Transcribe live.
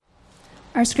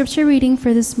Our scripture reading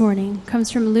for this morning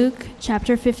comes from Luke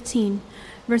chapter 15,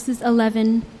 verses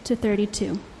 11 to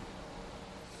 32.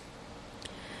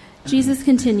 Jesus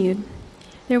continued,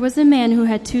 "There was a man who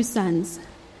had 2 sons.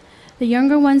 The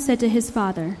younger one said to his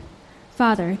father,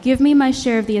 'Father, give me my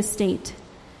share of the estate.'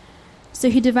 So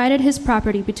he divided his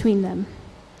property between them.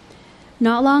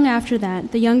 Not long after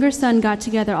that, the younger son got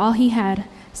together all he had,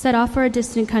 set off for a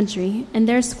distant country, and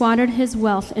there squandered his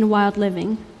wealth in wild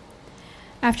living.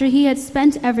 After he had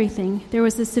spent everything, there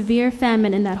was a severe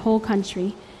famine in that whole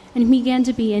country, and he began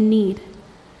to be in need.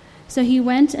 So he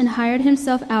went and hired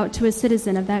himself out to a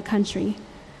citizen of that country,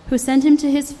 who sent him to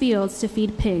his fields to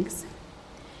feed pigs.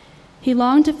 He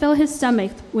longed to fill his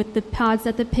stomach with the pods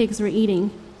that the pigs were eating,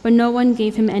 but no one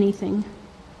gave him anything.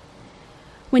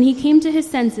 When he came to his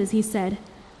senses, he said,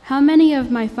 'How many of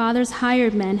my father's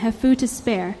hired men have food to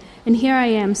spare, and here I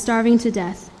am starving to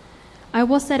death? I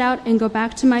will set out and go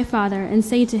back to my father and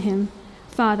say to him,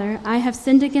 Father, I have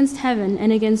sinned against heaven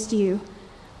and against you.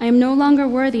 I am no longer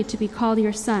worthy to be called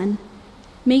your son.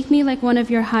 Make me like one of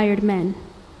your hired men.'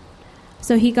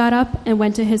 So he got up and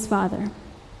went to his father.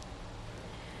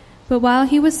 But while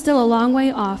he was still a long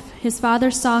way off, his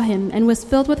father saw him and was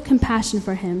filled with compassion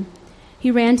for him.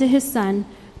 He ran to his son,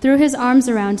 threw his arms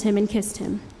around him, and kissed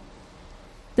him.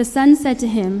 The son said to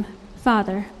him,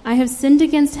 'Father, I have sinned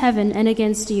against heaven and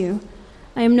against you.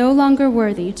 I am no longer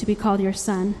worthy to be called your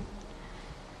son.'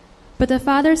 But the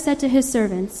father said to his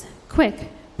servants,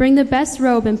 'Quick, bring the best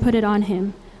robe and put it on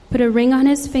him. Put a ring on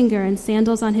his finger and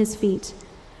sandals on his feet.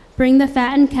 Bring the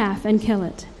fattened calf and kill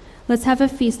it. Let's have a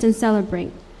feast and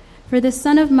celebrate. For this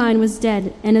son of mine was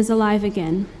dead and is alive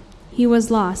again. He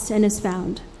was lost and is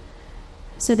found.'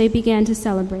 So they began to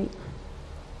celebrate.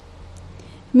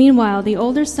 Meanwhile, the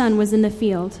older son was in the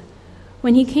field.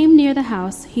 When he came near the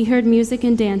house, he heard music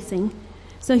and dancing.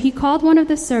 So he called one of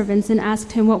the servants and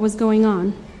asked him what was going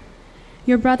on.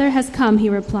 'Your brother has come,' he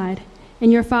replied,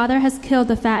 'and your father has killed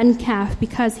the fattened calf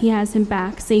because he has him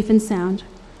back, safe and sound.'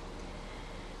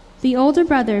 The older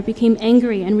brother became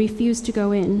angry and refused to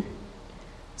go in.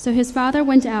 So his father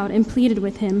went out and pleaded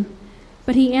with him.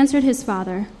 But he answered his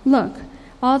father, 'Look,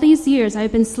 all these years I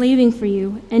have been slaving for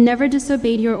you and never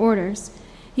disobeyed your orders.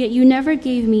 Yet you never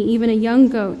gave me even a young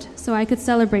goat so I could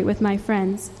celebrate with my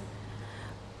friends.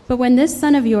 But when this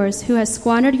son of yours, who has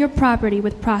squandered your property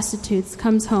with prostitutes,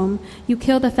 comes home, you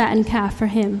kill the fattened calf for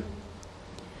him.'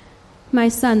 'My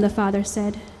son,' the father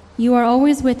said, 'you are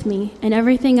always with me, and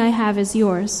everything I have is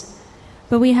yours.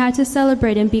 But we had to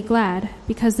celebrate and be glad,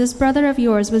 because this brother of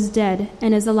yours was dead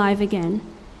and is alive again.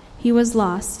 He was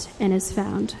lost and is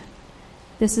found.'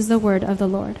 This is the word of the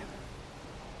Lord."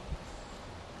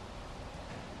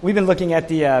 We've been looking at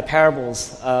the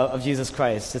parables of Jesus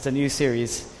Christ. It's a new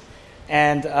series.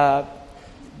 And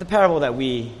the parable that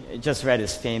we just read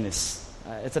is famous.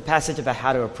 It's a passage about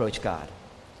how to approach God.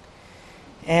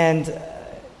 And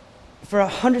for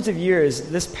hundreds of years,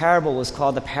 this parable was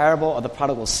called the parable of the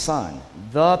prodigal son,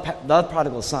 the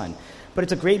prodigal son. But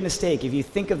it's a great mistake if you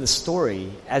think of the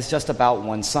story as just about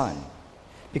one son,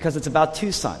 because it's about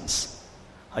 2 sons,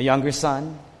 a younger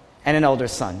son and an older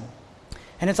son.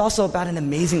 And it's also about an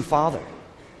amazing father,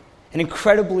 an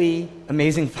incredibly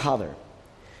amazing father.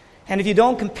 And if you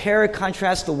don't compare and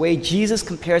contrast the way Jesus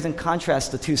compares and contrasts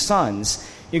the 2 sons,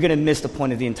 you're going to miss the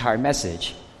point of the entire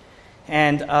message.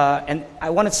 And I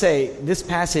want to say this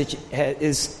passage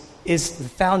is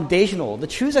foundational. The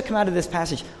truths that come out of this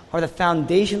passage are the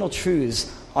foundational truths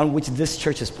on which this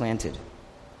church is planted.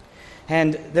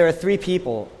 And there are 3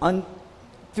 people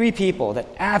that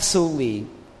absolutely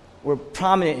were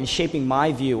prominent in shaping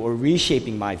my view or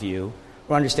reshaping my view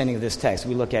or understanding of this text.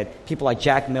 We look at people like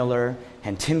Jack Miller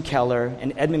and Tim Keller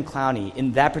and Edmund Clowney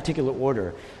in that particular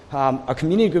order. Our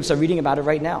community groups are reading about it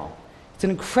right now. It's an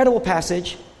incredible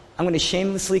passage. I'm going to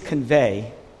shamelessly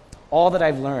convey all that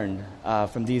I've learned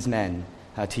from these men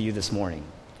to you this morning.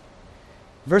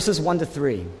 Verses 1 to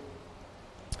 3.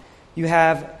 You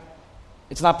have,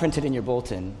 it's not printed in your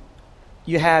bulletin,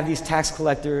 you have these tax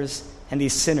collectors and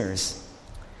these sinners,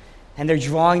 and they're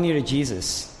drawing near to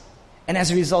Jesus. And as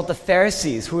a result, the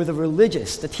Pharisees, who are the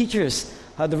religious teachers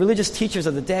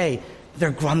of the day,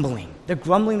 they're grumbling. They're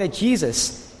grumbling that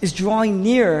Jesus is drawing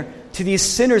near to these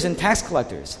sinners and tax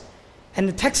collectors. And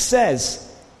the text says,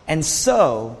 and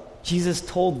so Jesus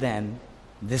told them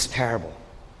this parable.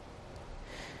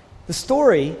 The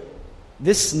story,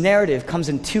 this narrative, comes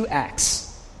in 2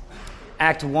 acts.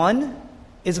 Act 1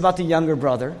 is about the younger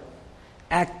brother.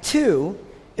 Act 2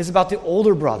 is about the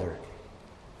older brother.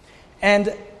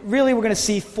 And really, we're going to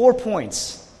see 4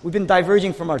 points. We've been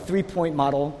diverging from our 3-point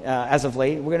model as of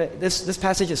late. This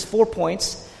passage is 4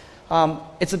 points.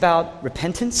 It's about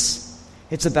repentance.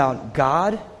 It's about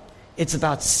God, it's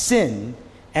about sin,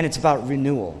 and it's about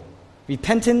renewal.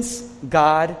 Repentance,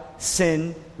 God,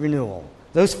 sin, renewal.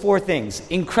 Those four things,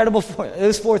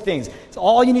 those four things. It's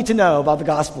all you need to know about the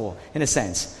gospel, in a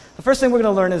sense. The first thing we're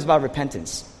going to learn is about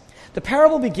repentance. The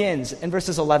parable begins in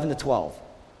verses 11 to 12.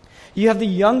 You have the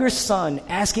younger son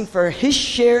asking for his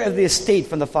share of the estate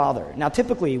from the father. Now,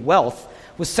 typically, wealth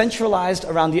was centralized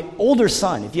around the older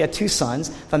son. If you had two sons,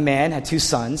 if a man had two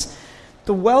sons,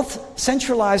 the wealth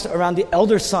centralized around the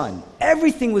elder son.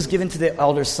 Everything was given to the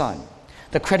elder son.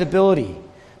 The credibility,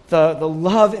 the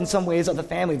love in some ways of the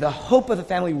family, the hope of the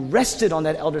family rested on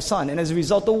that elder son. And as a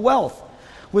result, the wealth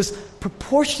was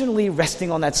proportionally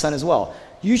resting on that son as well.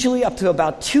 Usually up to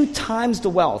about 2 times the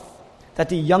wealth that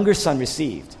the younger son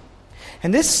received.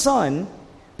 And this son,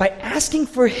 by asking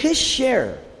for his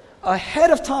share ahead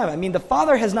of time, the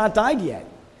father has not died yet.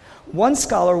 One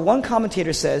scholar, one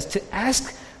commentator says, to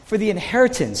ask for the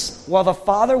inheritance while the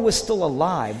father was still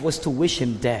alive was to wish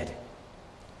him dead.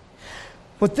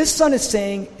 What this son is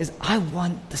saying is, I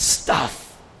want the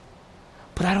stuff,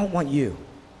 but I don't want you.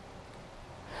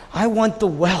 I want the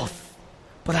wealth,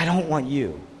 but I don't want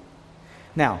you.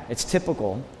 Now, it's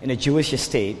typical in a Jewish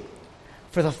estate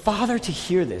for the father to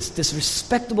hear this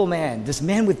respectable man, this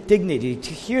man with dignity,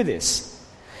 to hear this.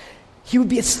 He would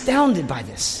be astounded by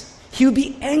this. He would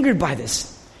be angered by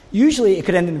this. Usually it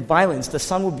could end in violence. The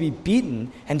son would be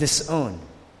beaten and disowned.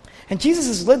 And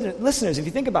Jesus' listeners, if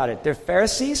you think about it, they're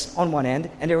Pharisees on one end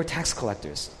and they were tax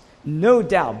collectors. No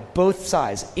doubt both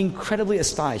sides incredibly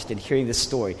astonished in hearing this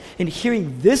story, in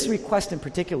hearing this request in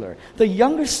particular. The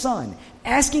younger son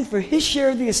asking for his share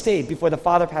of the estate before the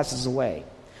father passes away.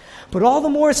 But all the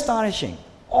more astonishing,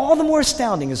 all the more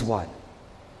astounding is what?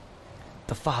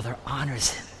 The father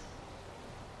honors him.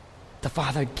 The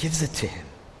father gives it to him.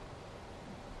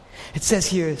 It says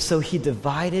here, so he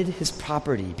divided his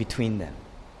property between them.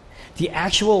 The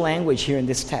actual language here in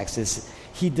this text is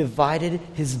he divided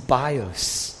his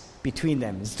bios between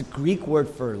them. It's the Greek word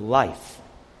for life.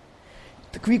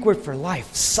 The Greek word for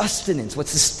life, sustenance, what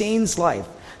sustains life.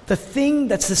 The thing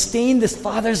that sustained this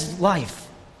father's life,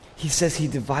 he says he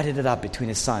divided it up between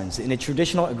his sons. In a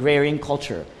traditional agrarian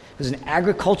culture, it was an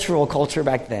agricultural culture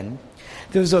back then,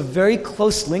 there was a very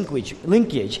close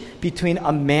linkage between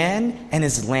a man and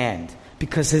his land,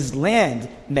 because his land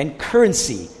meant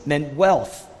currency, meant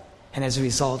wealth, and as a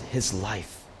result, his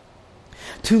life.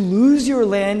 To lose your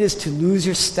land is to lose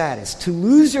your status. To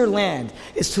lose your land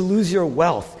is to lose your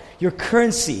wealth, your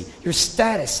currency, your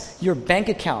status, your bank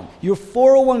account, your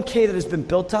 401k that has been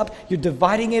built up. You're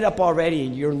dividing it up already,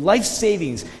 your life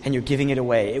savings, and you're giving it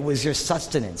away. It was your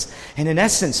sustenance. And in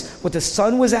essence, what the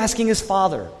son was asking his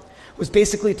father was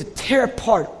basically to tear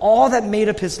apart all that made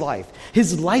up his life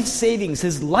savings,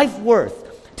 his life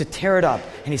worth, to tear it up.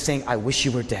 And he's saying, I wish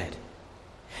you were dead.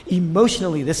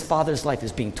 Emotionally, this father's life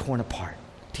is being torn apart.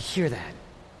 To hear that.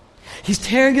 He's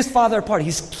tearing his father apart.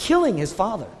 He's killing his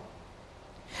father.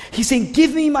 He's saying,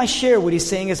 give me my share. What he's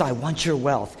saying is, I want your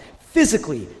wealth.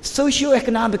 Physically,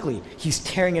 socioeconomically, he's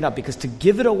tearing it up, because to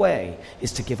give it away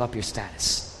is to give up your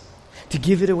status. To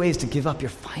give it away is to give up your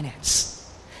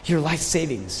finance, your life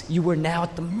savings. You were now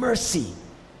at the mercy.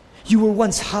 You were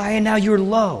once high and now you're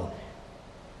low.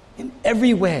 In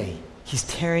every way, he's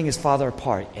tearing his father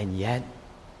apart, and yet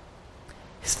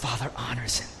his father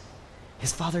honors him.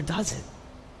 His father does it.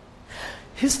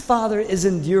 His father is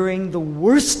enduring the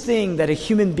worst thing that a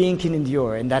human being can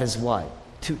endure, and that is what?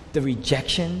 The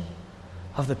rejection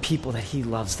of the people that he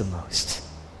loves the most.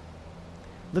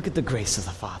 Look at the grace of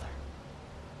the father.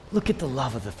 Look at the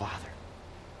love of the father.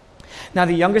 Now,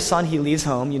 the younger son, he leaves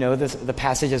home. You know the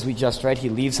passage as we just read. He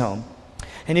leaves home.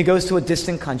 And he goes to a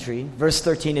distant country. Verse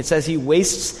 13, it says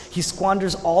he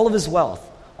squanders all of his wealth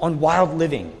on wild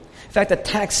living. In fact, the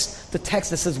text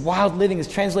that says wild living is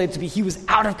translated to be he was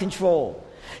out of control.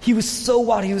 He was so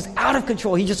wild, he was out of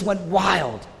control. He just went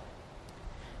wild.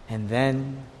 And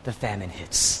then the famine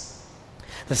hits.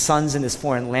 The son's in this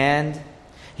foreign land.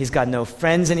 He's got no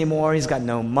friends anymore. He's got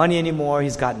no money anymore.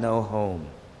 He's got no home.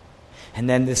 And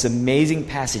then this amazing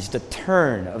passage, the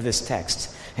turn of this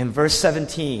text, in verse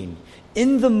 17,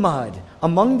 in the mud,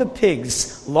 among the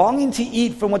pigs, longing to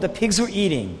eat from what the pigs were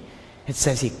eating, it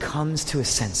says he comes to his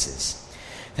senses.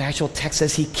 The actual text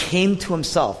says he came to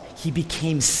himself. He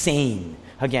became sane.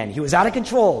 Again, he was out of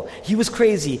control. He was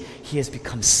crazy. He has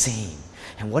become sane.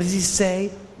 And what does he say?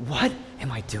 What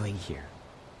am I doing here?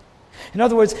 In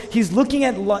other words, he's looking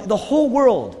at the whole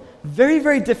world very,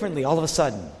 very differently all of a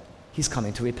sudden. He's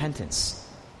coming to repentance.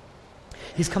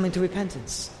 He's coming to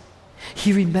repentance.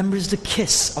 He remembers the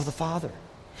kiss of the father.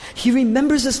 He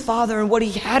remembers his father and what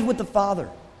he had with the father.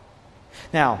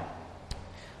 Now,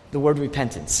 the word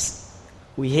repentance.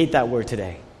 We hate that word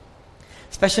today.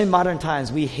 Especially in modern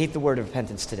times, we hate the word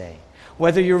repentance today.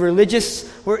 Whether you're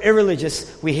religious or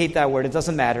irreligious, we hate that word. It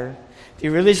doesn't matter. The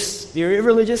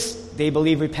irreligious, they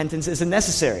believe repentance isn't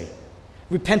necessary.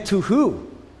 Repent to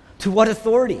who? To what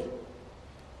authority?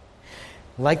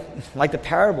 Like the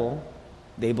parable,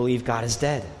 they believe God is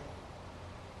dead.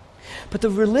 But the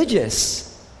religious,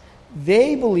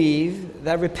 they believe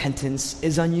that repentance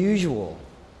is unusual.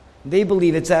 They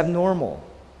believe it's abnormal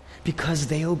because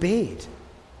they obeyed.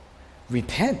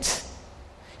 Repent.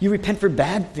 You repent for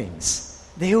bad things.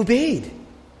 They obeyed.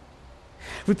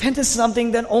 Repentance is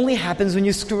something that only happens when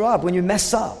you screw up, when you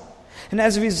mess up. And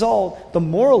as a result, the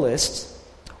moralists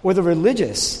or the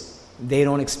religious, they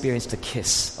don't experience the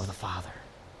kiss of the Father.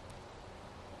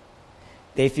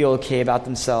 They feel okay about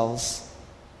themselves.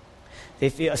 They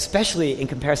feel, especially in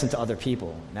comparison to other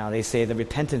people. Now they say the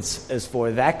repentance is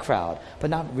for that crowd,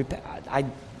 but not.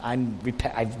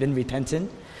 I've been repentant,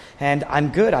 and I'm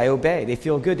good. I obey. They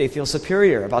feel good. They feel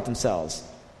superior about themselves.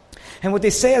 And what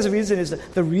they say as a reason is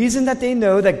the reason that they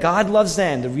know that God loves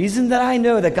them, the reason that I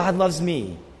know that God loves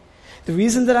me, the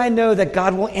reason that I know that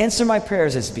God will answer my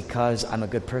prayers is because I'm a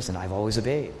good person. I've always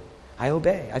obeyed. I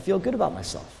obey. I feel good about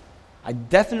myself. I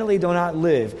definitely do not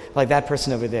live like that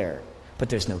person over there. But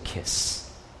there's no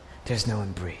kiss. There's no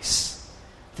embrace.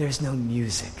 There's no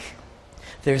music.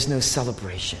 There's no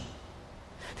celebration.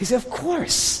 They say, of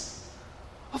course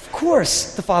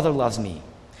the Father loves me.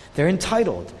 They're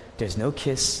entitled. There's no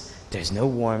kiss. There's no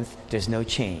warmth. There's no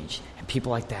change. And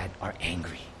people like that are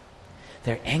angry.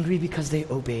 They're angry because they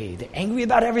obey. They're angry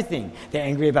about everything. They're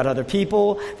angry about other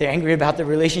people. They're angry about their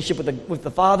relationship with the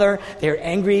Father. They're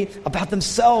angry about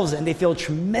themselves, and they feel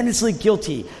tremendously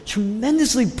guilty,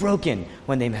 tremendously broken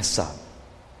when they mess up.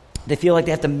 They feel like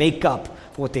they have to make up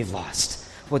for what they've lost,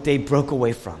 what they broke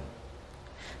away from.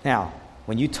 Now,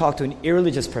 when you talk to an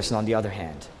irreligious person, on the other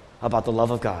hand, about the love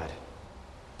of God,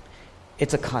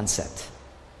 it's a concept.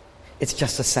 It's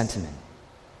just a sentiment.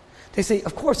 They say,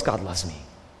 of course God loves me.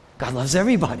 God loves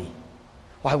everybody.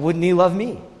 Why wouldn't he love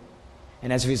me?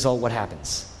 And as a result, what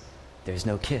happens? There's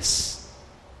no kiss.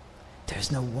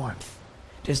 There's no warmth.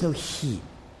 There's no heat.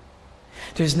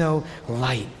 There's no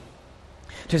light.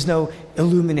 There's no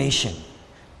illumination.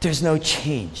 There's no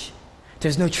change.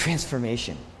 There's no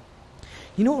transformation.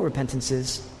 You know what repentance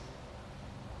is?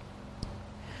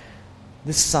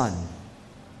 This son,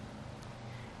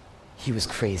 he was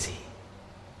crazy.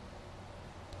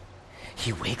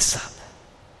 He wakes up.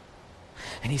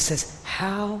 And he says,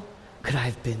 how could I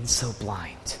have been so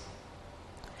blind?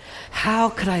 How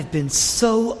could I have been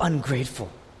so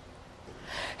ungrateful?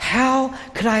 How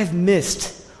could I have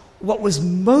missed what was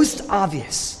most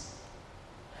obvious?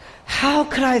 How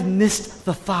could I have missed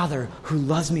the Father who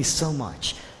loves me so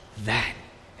much? That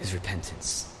is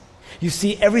repentance. You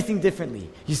see everything differently.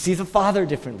 You see the Father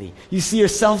differently. You see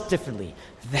yourself differently.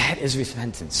 That is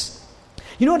repentance.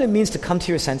 You know what it means to come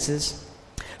to your senses?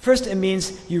 First, it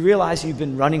means you realize you've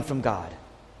been running from God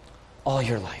all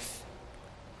your life.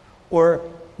 Or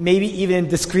maybe even in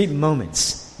discrete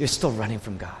moments, you're still running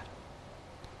from God.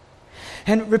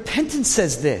 And repentance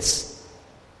says this: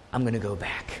 I'm going to go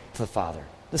back to the Father.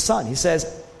 The Son, he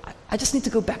says, I just need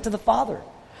to go back to the Father.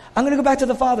 I'm going to go back to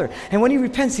the Father. And when he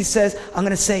repents, he says, I'm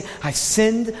going to say, I've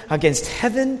sinned against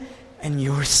heaven and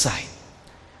your sight,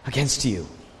 against you.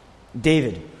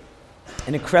 David,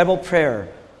 an incredible prayer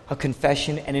of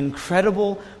confession, an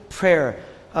incredible prayer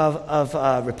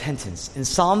of repentance. In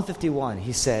Psalm 51,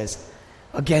 he says,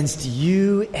 against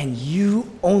you and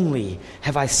you only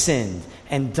have I sinned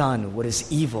and done what is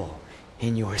evil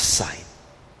in your sight.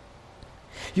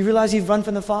 You realize you've run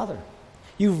from the Father.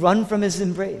 You run from his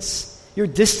embrace. You're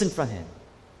distant from him.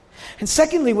 And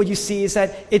secondly, what you see is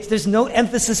that there's no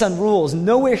emphasis on rules.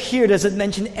 Nowhere here does it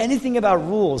mention anything about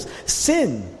rules.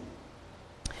 Sin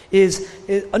is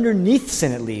underneath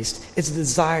sin, at least, it's a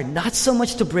desire not so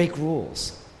much to break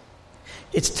rules.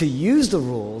 It's to use the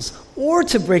rules or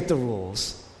to break the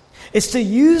rules. It's to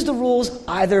use the rules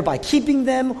either by keeping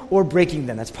them or breaking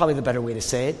them. That's probably the better way to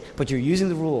say it, but you're using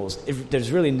the rules.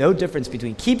 There's really no difference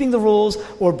between keeping the rules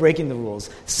or breaking the rules.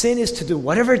 Sin is to do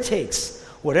whatever it takes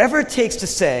to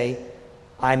say,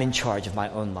 I'm in charge of my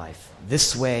own life.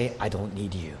 This way, I don't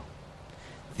need you.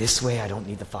 This way, I don't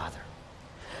need the Father.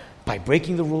 By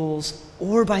breaking the rules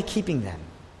or by keeping them,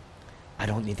 I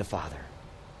don't need the Father.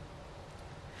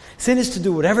 Sin is to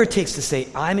do whatever it takes to say,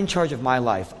 I'm in charge of my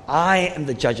life. I am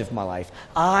the judge of my life.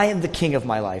 I am the king of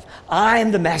my life. I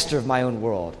am the master of my own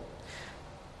world.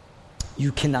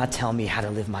 You cannot tell me how to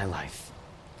live my life.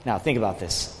 Now, think about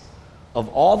this. Of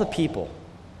all the people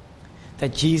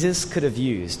that Jesus could have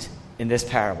used in this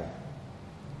parable,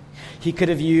 He could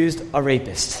have used a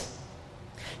rapist.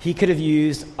 He could have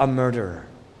used a murderer.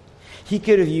 He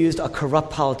could have used a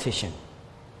corrupt politician.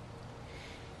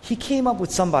 He came up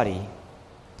with somebody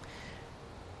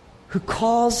who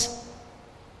calls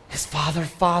his father,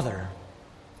 Father,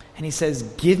 and he says,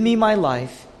 give me my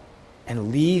life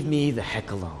and leave me the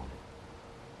heck alone.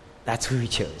 That's who he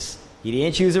chose. He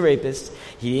didn't choose a rapist.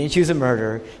 He didn't choose a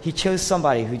murderer. He chose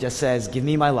somebody who just says, give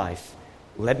me my life.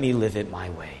 Let me live it my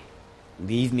way.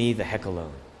 Leave me the heck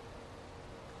alone.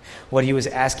 What he was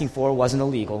asking for wasn't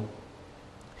illegal.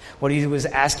 What he was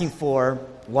asking for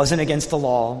wasn't against the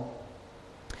law.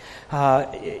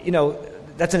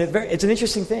 It's an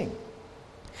interesting thing.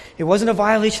 It wasn't a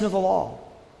violation of the law.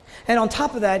 And on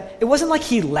top of that, it wasn't like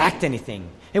he lacked anything.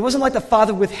 It wasn't like the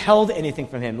father withheld anything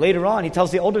from him. Later on, he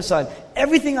tells the older son,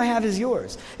 everything I have is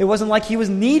yours. It wasn't like he was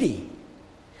needy.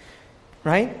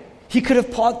 Right? He could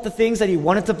have bought the things that he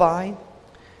wanted to buy.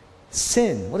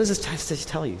 Sin, what does this passage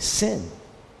tell you? Sin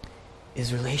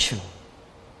is relational.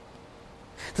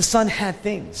 The son had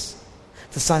things.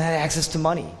 The son had access to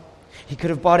money. He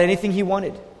could have bought anything he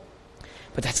wanted.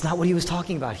 But that's not what he was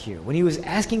talking about here. When he was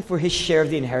asking for his share of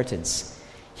the inheritance,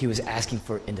 he was asking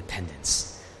for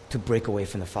independence, to break away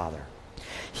from the father.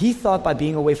 He thought by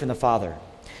being away from the father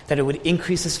that it would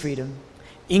increase his freedom,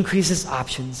 increase his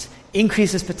options,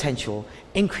 increase his potential,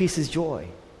 increase his joy.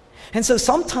 And so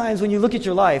sometimes when you look at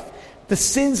your life, the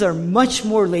sins are much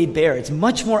more laid bare. It's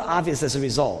much more obvious as a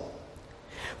result.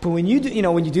 But when you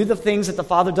do the things that the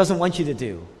father doesn't want you to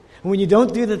do, when you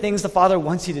don't do the things the father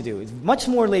wants you to do, it's much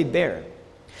more laid bare.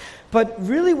 But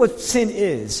really what sin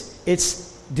is,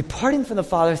 it's departing from the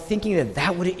Father thinking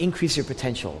that would increase your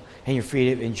potential and your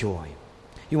freedom and joy.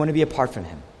 You want to be apart from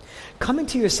Him. Coming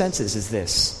to your senses is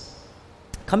this.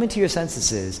 Coming to your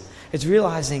senses is, it's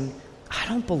realizing, I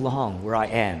don't belong where I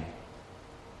am.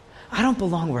 I don't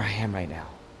belong where I am right now.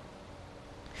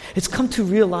 It's come to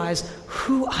realize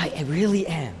who I really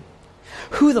am,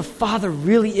 who the Father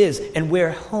really is, and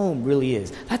where home really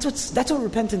is. That's what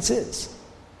repentance is.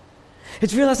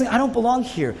 It's realizing I don't belong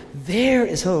here. There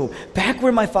is home, back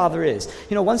where my Father is.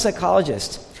 One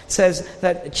psychologist says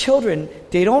that children,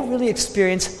 they don't really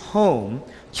experience home.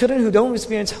 Children who don't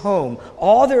experience home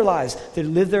all their lives, they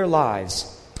live their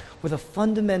lives with a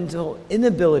fundamental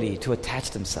inability to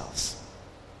attach themselves.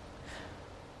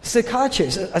 A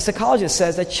psychologist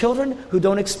says that children who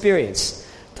don't experience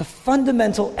the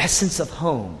fundamental essence of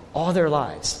home all their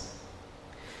lives,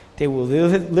 they will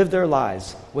live their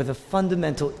lives with a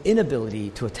fundamental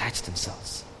inability to attach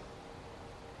themselves.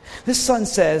 This son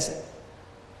says,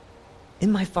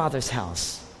 in my Father's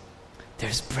house,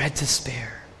 there's bread to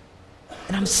spare.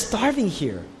 And I'm starving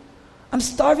here. I'm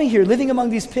starving here, living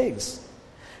among these pigs.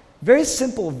 Very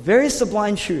simple, very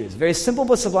sublime truths. Very simple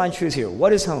but sublime truths here.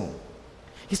 What is home?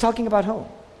 He's talking about home.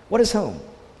 What is home?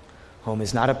 Home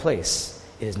is not a place.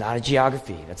 It is not a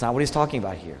geography. That's not what he's talking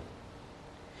about here.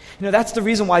 That's the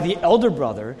reason why the elder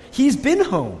brother, he's been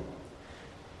home.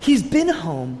 He's been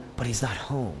home, but he's not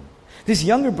home. This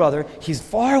younger brother, he's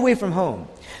far away from home.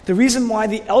 The reason why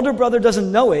the elder brother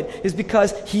doesn't know it is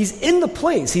because he's in the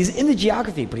place, he's in the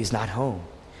geography, but he's not home.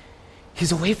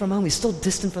 He's away from home. He's still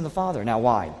distant from the Father. Now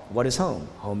why? What is home?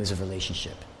 Home is a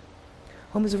relationship.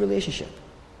 Home is a relationship.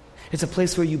 It's a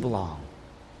place where you belong.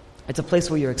 It's a place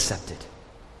where you're accepted.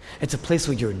 It's a place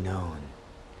where you're known.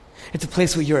 It's a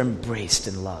place where you're embraced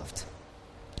and loved.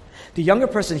 The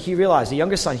younger son, he realized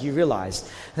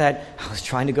that I was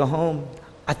trying to go home.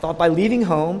 I thought by leaving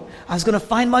home, I was going to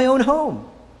find my own home.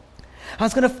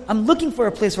 I'm looking for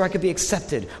a place where I could be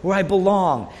accepted, where I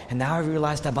belong. And now I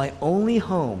realized that my only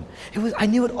home, I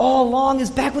knew it all along, is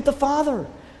back with the Father.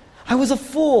 I was a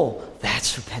fool.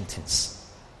 That's repentance.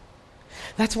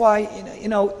 That's why,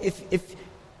 if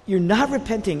you're not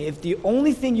repenting, if the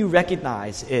only thing you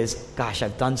recognize is, gosh,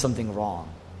 I've done something wrong.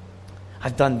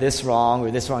 I've done this wrong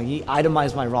or this wrong. You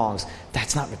itemize my wrongs.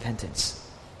 That's not repentance.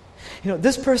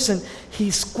 This person,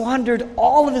 he squandered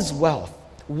all of his wealth,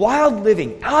 wild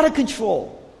living, out of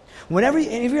control. And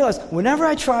he realized, whenever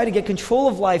I try to get control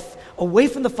of life away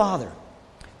from the Father,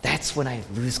 that's when I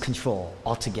lose control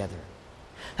altogether.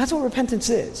 That's what repentance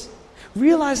is.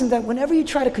 Realizing that whenever you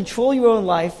try to control your own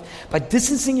life by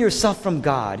distancing yourself from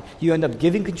God, you end up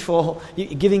giving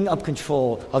up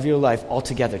control of your life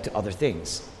altogether to other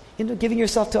things. You end up giving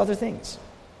yourself to other things.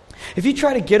 If you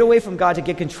try to get away from God to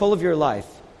get control of your life,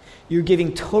 you're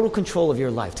giving total control of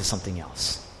your life to something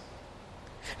else.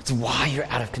 It's why you're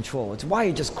out of control. It's why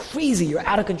you're just crazy. You're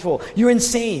out of control. You're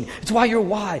insane. It's why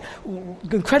you're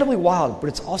incredibly wild, but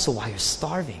it's also why you're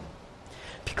starving.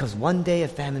 Because one day a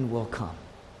famine will come.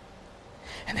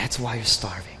 And that's why you're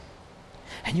starving.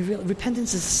 And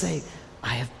repentance is to say,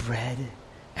 I have bread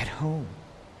at home.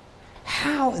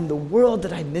 How in the world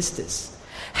did I miss this?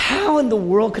 How in the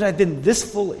world could I have been this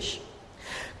foolish?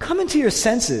 Coming to your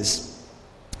senses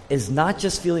is not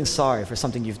just feeling sorry for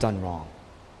something you've done wrong.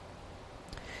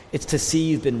 It's to see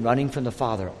you've been running from the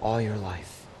Father all your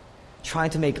life, trying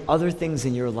to make other things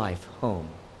in your life home.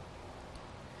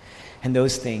 And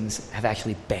those things have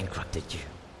actually bankrupted you,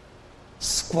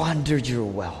 squandered your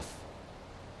wealth.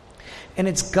 And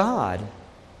it's God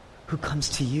who comes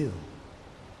to you.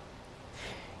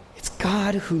 It's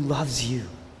God who loves you.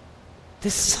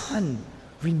 This son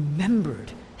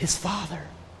remembered his father,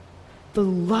 the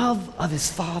love of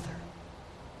his father.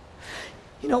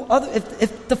 You know,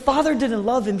 if the father didn't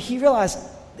love him, he realized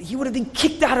that he would have been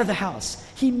kicked out of the house.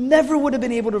 He never would have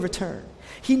been able to return.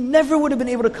 He never would have been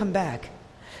able to come back.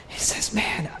 He says,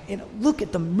 man, look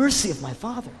at the mercy of my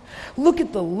father. Look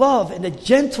at the love and the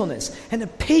gentleness and the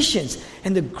patience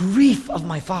and the grief of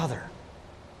my father.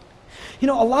 You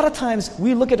know, a lot of times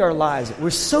we look at our lives, we're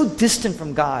so distant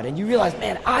from God, and you realize,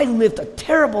 man, I lived a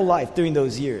terrible life during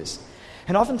those years.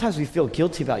 And oftentimes we feel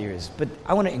guilty about yours, but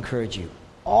I want to encourage you.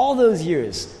 All those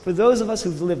years, for those of us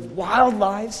who've lived wild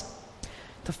lives,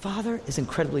 the Father is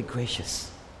incredibly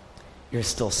gracious. You're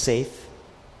still safe.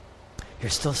 You're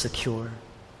still secure.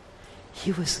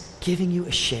 He was giving you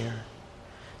a share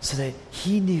so that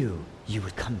he knew you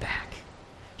would come back,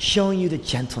 showing you the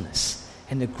gentleness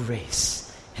and the grace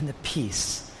and the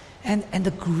peace and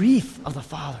the grief of the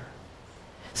Father.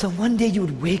 So one day you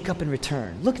would wake up and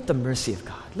return. Look at the mercy of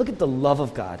God. Look at the love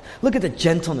of God. Look at the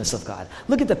gentleness of God.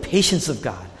 Look at the patience of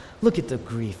God. Look at the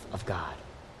grief of God.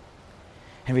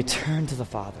 And return to the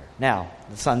Father. Now,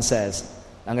 the son says,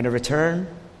 I'm going to return.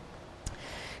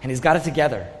 And he's got it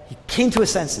together. He came to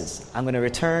his senses. I'm going to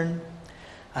return.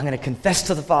 I'm going to confess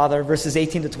to the Father, verses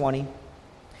 18 to 20.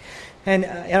 And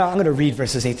I'm going to read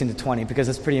verses 18 to 20 because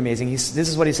it's pretty amazing. This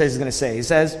is what he says he's going to say. He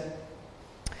says,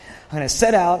 I'm going to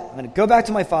set out, I'm going to go back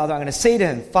to my father, I'm going to say to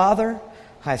him, Father,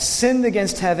 I have sinned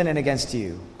against heaven and against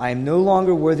you. I am no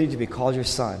longer worthy to be called your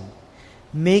son.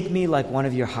 Make me like one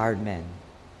of your hired men.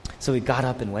 So he got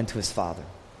up and went to his father.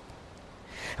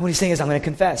 And what he's saying is, I'm going to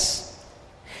confess.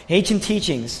 In ancient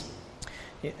teachings,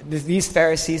 these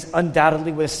Pharisees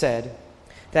undoubtedly would have said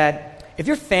that if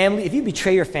you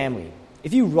betray your family,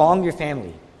 if you wrong your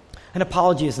family, an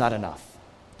apology is not enough.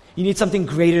 You need something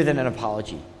greater than an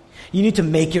apology. You need to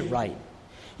make it right.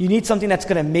 You need something that's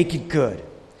going to make it good.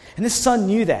 And this son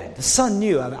knew that. The son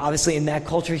knew. Obviously, in that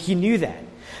culture, he knew that.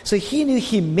 So he knew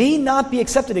he may not be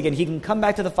accepted again. He can come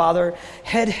back to the Father,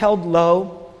 head held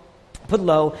low, put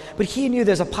low, but he knew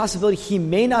there's a possibility he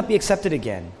may not be accepted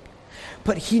again.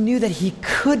 But he knew that he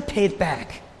could pay it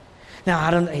back.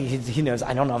 Now, he knows,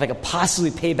 I don't know if I could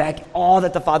possibly pay back all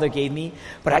that the Father gave me,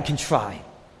 but I can try.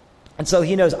 And so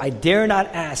he knows, I dare not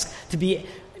ask to be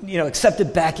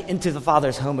accepted back into the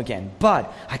Father's home again.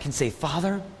 But I can say,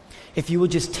 Father, if you will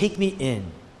just take me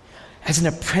in as an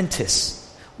apprentice,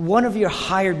 one of your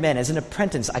hired men, as an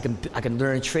apprentice, I can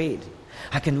learn a trade.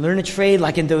 I can learn a trade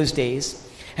like in those days,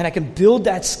 and I can build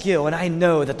that skill, and I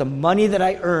know that the money that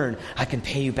I earn, I can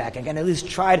pay you back. I can at least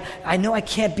try it. I know I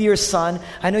can't be your son.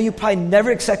 I know you probably never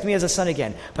accept me as a son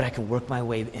again, but I can work my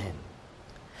way in.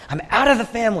 I'm out of the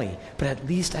family, but at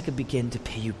least I could begin to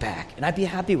pay you back, and I'd be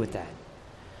happy with that.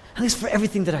 At least for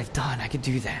everything that I've done, I could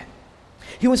do that.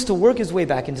 He wants to work his way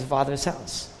back into the Father's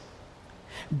house.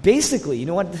 Basically, you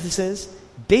know what this is?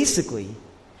 Basically,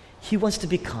 he wants to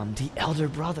become the elder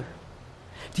brother.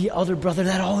 The elder brother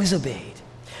that always obeyed.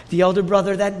 The elder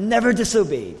brother that never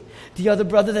disobeyed. The elder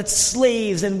brother that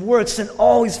slaves and works and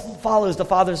always follows the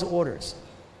Father's orders.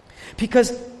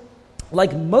 Because,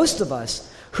 like most of us,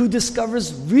 who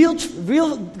discovers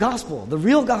real gospel, the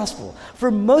real gospel,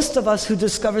 for most of us who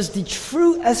discovers the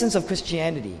true essence of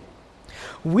Christianity,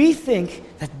 we think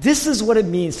that this is what it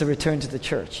means to return to the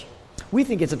church. We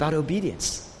think it's about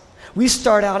obedience. We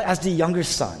start out as the younger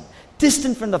son,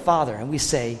 distant from the Father, and we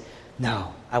say,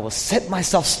 no, I will set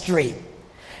myself straight,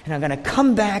 and I'm going to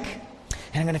come back,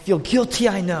 and I'm going to feel guilty,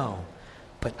 I know,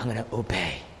 but I'm going to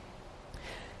obey.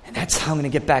 And that's how I'm going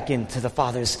to get back into the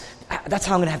Father's, that's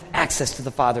how I'm going to have access to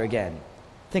the Father again.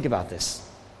 Think about this.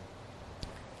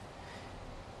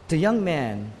 The young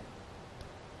man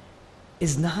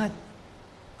is not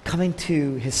coming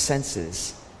to his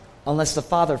senses unless the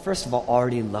Father, first of all,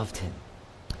 already loved him.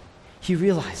 He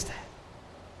realized that.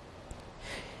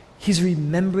 He's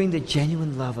remembering the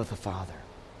genuine love of the Father.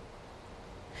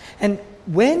 And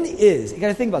you got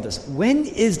to think about this, when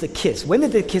is the kiss? When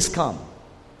did the kiss come?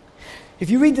 If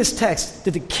you read this text,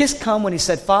 did the kiss come when he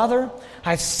said, Father,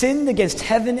 I've sinned against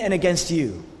heaven and against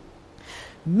you.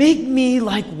 Make me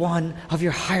like one of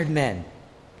your hired men.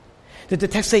 Did the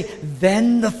text say,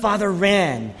 then the father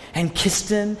ran and kissed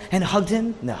him and hugged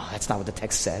him? No, that's not what the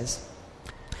text says.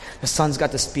 The son's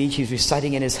got the speech. He's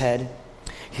reciting in his head.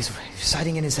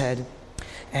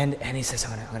 And he says,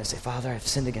 I'm going to say, Father, I've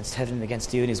sinned against heaven and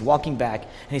against you. And he's walking back,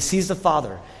 and he sees the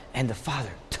father, and the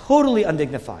father, totally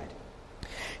undignified.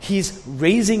 He's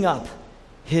raising up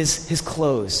his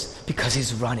clothes because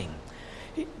he's running.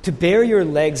 To bare your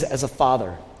legs as a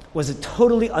father was a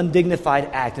totally undignified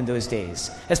act in those days,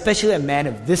 especially a man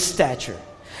of this stature.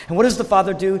 And what does the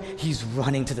father do? He's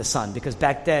running to the son, because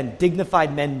back then,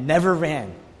 dignified men never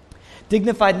ran.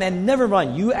 Dignified men never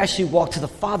run. You actually walk to the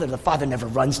father. The father never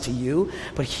runs to you.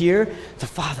 But here, the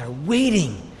father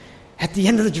waiting at the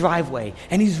end of the driveway,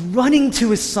 and he's running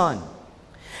to his son.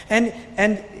 And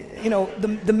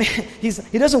the man,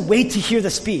 he doesn't wait to hear the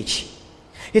speech.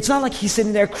 It's not like he's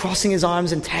sitting there crossing his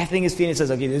arms and tapping his feet and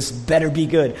says, okay, this better be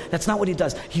good. That's not what he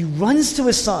does. He runs to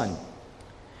his son.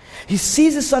 He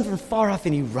sees his son from far off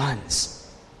and he runs.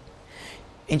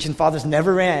 Ancient fathers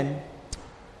never ran.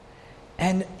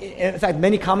 And in fact,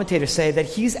 many commentators say that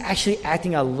he's actually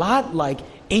acting a lot like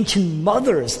ancient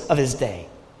mothers of his day.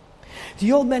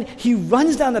 The old man, he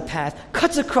runs down the path,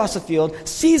 cuts across the field,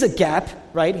 sees a gap,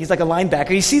 right? He's like a linebacker.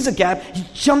 He sees a gap. He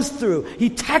jumps through. He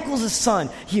tackles his son.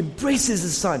 He embraces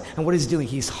his son. And what is he doing?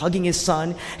 He's hugging his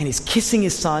son, and he's kissing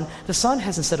his son. The son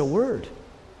hasn't said a word.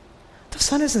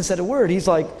 He's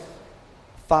like,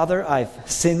 Father, I've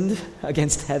sinned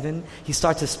against heaven. He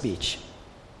starts his speech.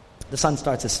 The son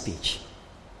starts his speech.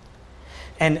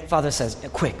 And father says,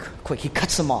 quick. He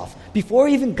cuts him off. Before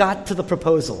he even got to the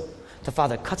proposal, the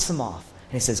father cuts him off.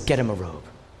 And he says, get him a robe.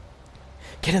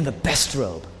 Get him the best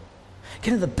robe.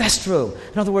 Get him the best robe.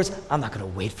 In other words, I'm not going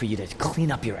to wait for you to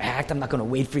clean up your act. I'm not going to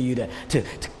wait for you to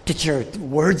get your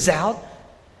words out.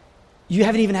 You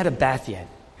haven't even had a bath yet.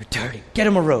 You're dirty. Get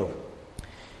him a robe.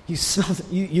 You smell.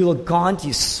 You look gaunt.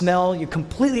 You smell. You're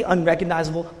completely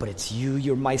unrecognizable. But it's you.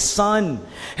 You're my son.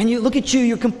 And you look at you.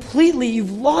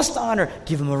 You've lost honor.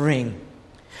 Give him a ring.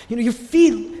 Your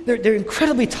feet. They're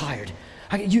incredibly tired.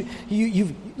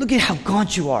 You look at how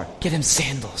gaunt you are. Get him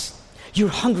sandals. You're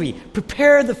hungry.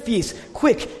 Prepare the feast.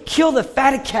 Quick, kill the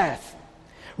fatted calf.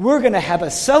 We're going to have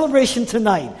a celebration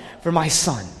tonight for my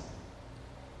son.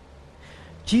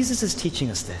 Jesus is teaching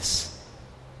us this.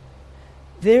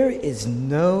 There is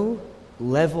no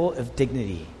level of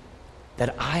dignity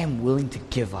that I am willing to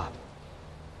give up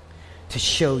to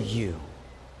show you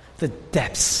the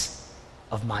depths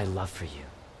of my love for you.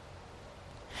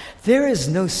 There is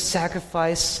no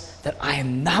sacrifice that I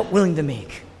am not willing to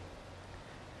make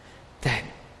that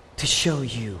to show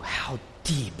you how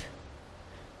deep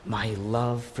my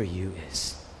love for you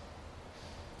is.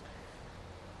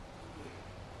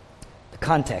 The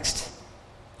context,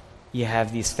 you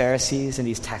have these Pharisees and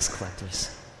these tax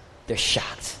collectors. They're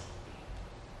shocked,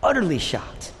 utterly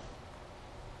shocked.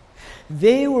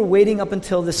 They were waiting up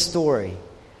until this story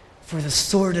for the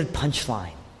sordid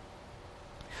punchline.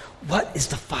 What is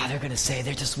the father going to say?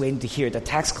 They're just waiting to hear it. The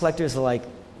tax collectors are like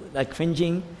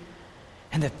cringing,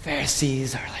 and the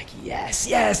Pharisees are like, yes.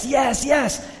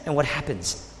 And what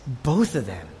happens? Both of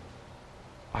them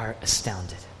are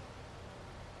astounded.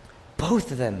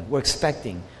 Both of them were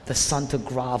expecting the son to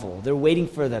grovel. They're waiting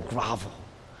for the grovel,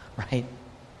 right?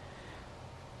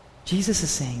 Jesus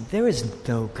is saying, there is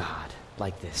no God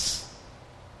like this.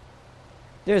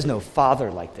 There is no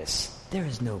father like this. There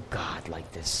is no God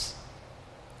like this.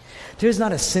 There is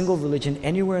not a single religion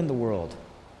anywhere in the world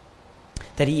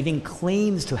that even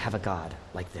claims to have a God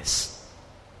like this.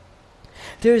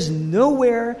 There is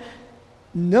nowhere,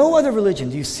 no other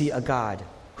religion do you see a God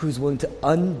who's willing to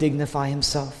undignify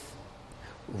himself,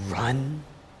 run,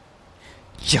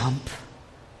 jump,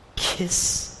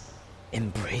 kiss,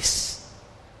 embrace,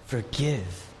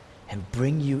 forgive, and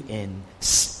bring you in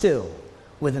still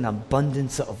with an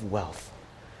abundance of wealth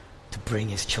to bring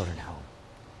his children home.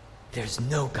 There's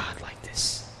no God like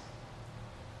this.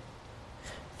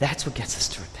 That's what gets us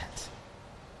to repent.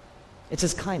 It's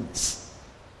his kindness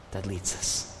that leads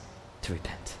us to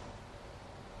repent.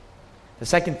 The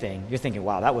second thing, you're thinking,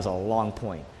 wow, that was a long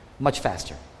point. Much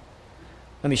faster.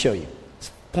 Let me show you.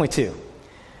 Point 2.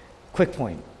 Quick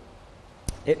point.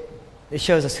 It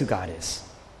shows us who God is.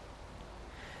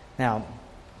 Now,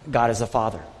 God is a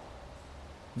father.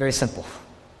 Very simple,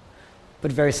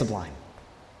 but very sublime.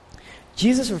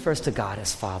 Jesus refers to God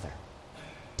as Father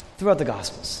throughout the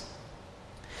Gospels.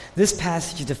 This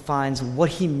passage defines what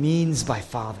he means by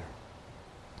Father.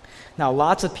 Now,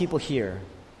 lots of people here,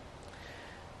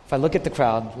 if I look at the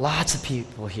crowd, lots of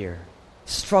people here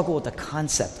struggle with the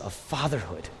concept of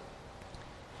fatherhood.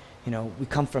 We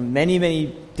come from many,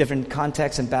 many different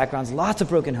contexts and backgrounds, lots of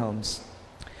broken homes.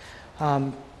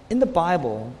 in the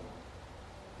Bible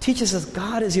teaches us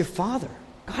God is your Father.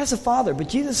 God is a Father, but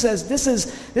Jesus says this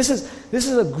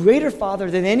is a greater Father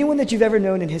than anyone that you've ever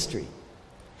known in history.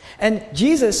 And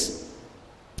Jesus,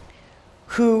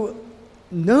 who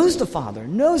knows the Father,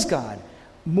 knows God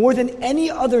more than any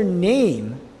other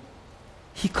name,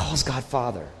 he calls God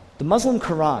Father. The Muslim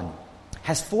Quran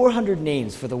has 400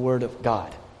 names for the word of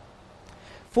God.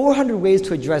 400 ways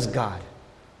to address God.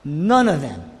 None of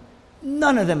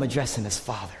them address him as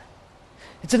Father.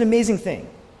 It's an amazing thing.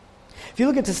 If you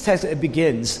look at this text, it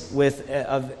begins with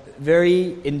a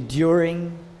very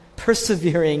enduring,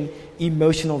 persevering,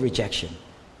 emotional rejection.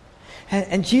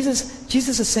 And Jesus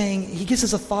is saying, he gives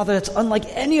us a Father that's unlike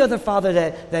any other Father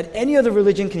that any other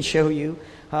religion can show you,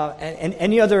 and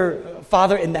any other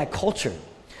Father in that culture.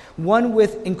 One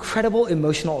with incredible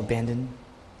emotional abandon,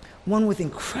 one with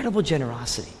incredible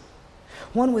generosity,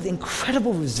 one with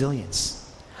incredible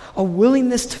resilience, a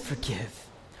willingness to forgive,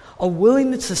 a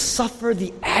willingness to suffer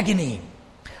the agony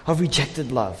of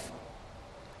rejected love.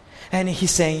 And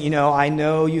he's saying, I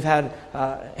know you've had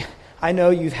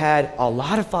a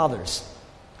lot of fathers.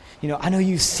 I know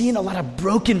you've seen a lot of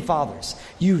broken fathers.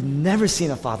 You've never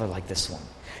seen a father like this one.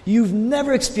 You've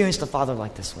never experienced a father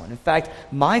like this one. In fact,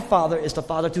 my Father is the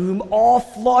Father to whom all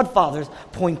flawed fathers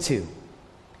point to.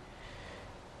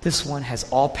 This one has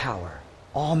all power,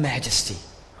 all majesty,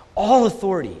 all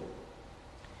authority.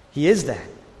 He is that.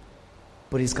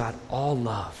 But he's got all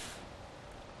love,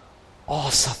 all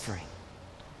suffering,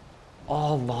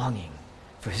 all longing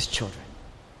for his children,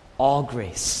 all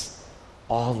grace,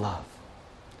 all love.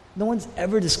 No one's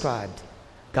ever described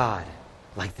God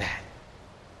like that.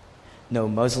 No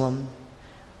Muslim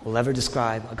will ever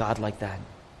describe a God like that.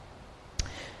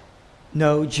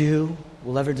 No Jew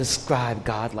will ever describe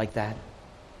God like that.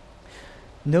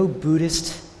 No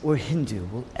Buddhist or Hindu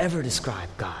will ever describe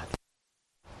God.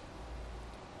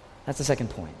 That's the second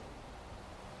point.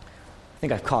 I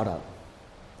think I've caught up.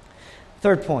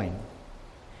 Third point,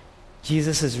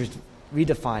 Jesus is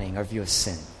redefining our view of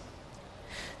sin.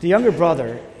 The younger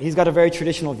brother, he's got a very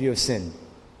traditional view of sin.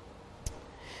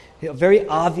 A very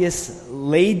obvious,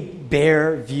 laid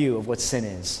bare view of what sin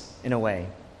is, in a way.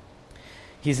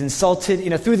 He's insulted,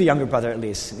 through the younger brother at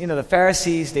least. The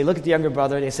Pharisees, they look at the younger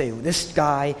brother, they say, this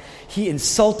guy, he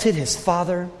insulted his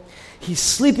father. He's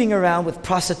sleeping around with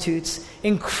prostitutes,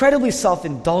 incredibly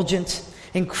self-indulgent,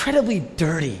 incredibly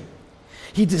dirty.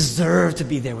 He deserved to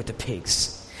be there with the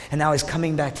pigs. And now he's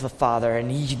coming back to the Father,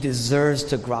 and he deserves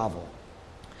to grovel.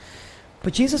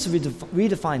 But Jesus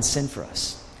redefines sin for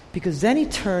us, because then he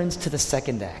turns to the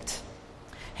second act,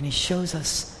 and he shows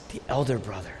us the elder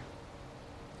brother.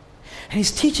 And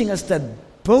he's teaching us that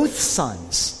both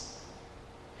sons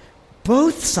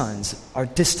are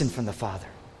distant from the Father.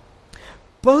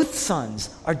 Both sons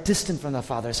are distant from the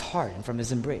Father's heart and from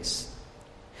his embrace.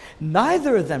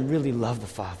 Neither of them really love the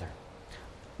Father.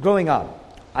 Growing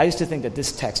up, I used to think that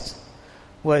this text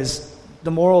was,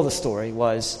 the moral of the story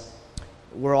was,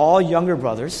 we're all younger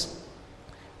brothers.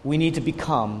 We need to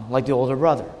become like the older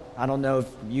brother. I don't know if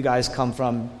you guys come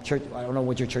from church, I don't know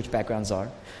what your church backgrounds are,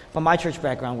 but my church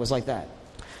background was like that.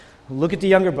 Look at the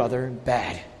younger brother,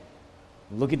 bad.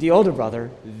 Look at the older brother,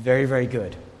 very, very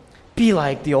good. Be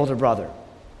like the older brother.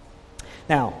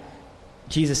 Now,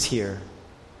 Jesus here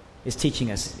is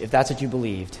teaching us, if that's what you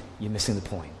believed, you're missing the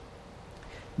point.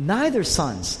 Neither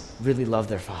sons really loved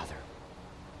their father.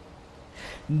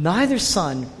 Neither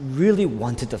son really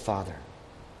wanted the father.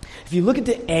 If you look at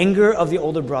the anger of the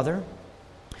older brother,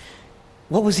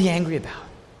 what was he angry about?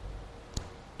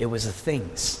 It was the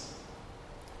things.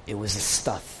 It was the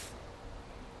stuff.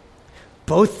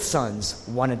 Both sons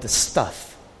wanted the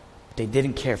stuff. They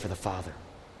didn't care for the father.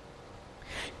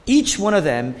 Each one of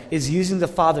them is using the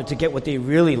father to get what they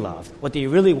really loved. What they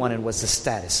really wanted was the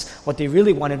status. What they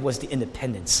really wanted was the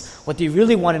independence. What they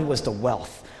really wanted was the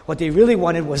wealth. What they really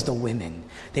wanted was the women.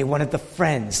 They wanted the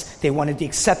friends. They wanted the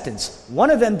acceptance. One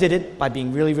of them did it by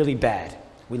being really, really bad.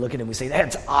 We look at him and we say,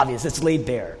 that's obvious. It's laid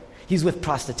bare. He's with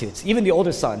prostitutes. Even the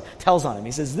older son tells on him.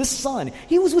 He says, this son,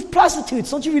 he was with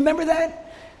prostitutes. Don't you remember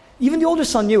that? Even the older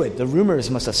son knew it. The rumors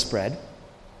must have spread.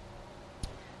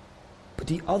 But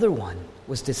the other one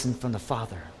was distant from the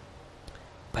father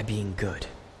by being good.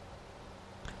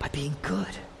 By being good.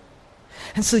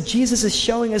 And so Jesus is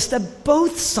showing us that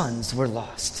both sons were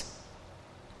lost.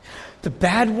 The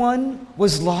bad one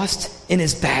was lost in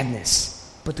his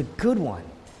badness, but the good one,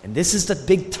 and this is the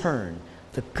big turn,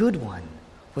 the good one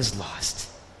was lost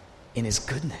in his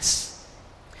goodness.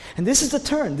 And this is the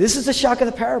turn. This is the shock of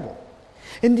the parable.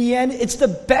 In the end, it's the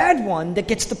bad one that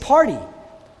gets the party.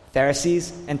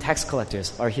 Pharisees and tax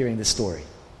collectors are hearing this story.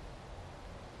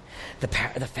 The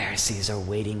Pharisees are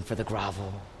waiting for the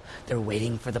grovel. They're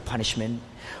waiting for the punishment.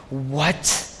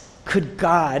 What could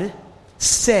God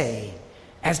say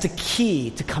as the key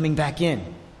to coming back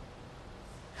in?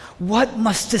 What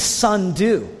must this son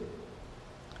do?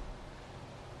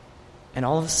 And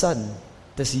all of a sudden,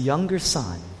 this younger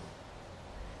son,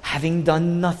 having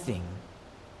done nothing,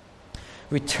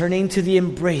 returning to the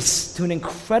embrace, to an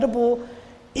incredible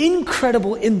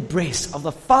embrace of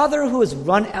the father who has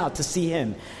run out to see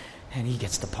him, and he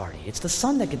gets the party. It's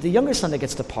the younger son that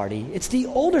gets the party. It's the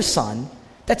older son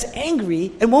that's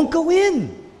angry and won't go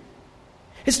in.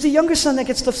 It's the younger son that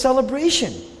gets the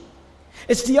celebration.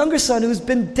 It's the younger son who's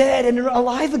been dead and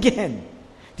alive again.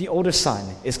 The older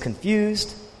son is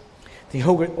confused. The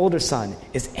older son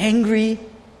is angry.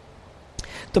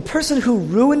 The person who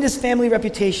ruined his family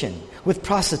reputation with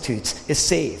prostitutes is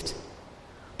saved.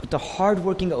 But the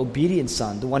hardworking, obedient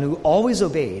son, the one who always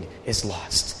obeyed, is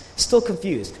lost, still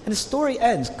confused. And the story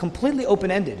ends completely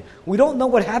open-ended. We don't know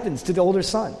what happens to the older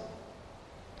son.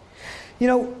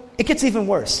 It gets even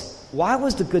worse. Why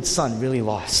was the good son really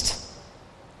lost?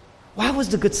 Why was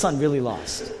the good son really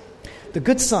lost? The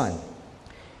good son,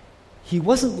 he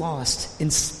wasn't lost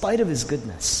in spite of his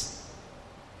goodness.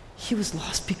 He was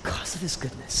lost because of his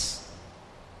goodness.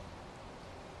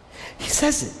 He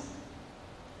says it.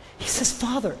 He says,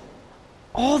 Father,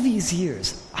 all these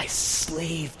years I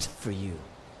slaved for you.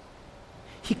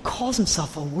 He calls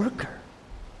himself a worker.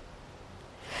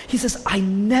 He says, I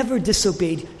never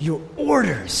disobeyed your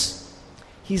orders.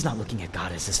 He's not looking at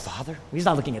God as his father. He's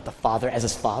not looking at the father as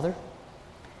his father.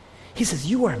 He says,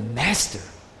 you are a master.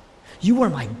 You are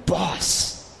my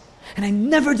boss. And I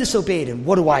never disobeyed, and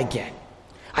what do I get?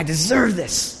 I deserve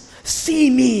this. See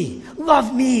me.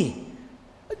 Love me.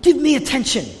 Give me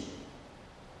attention.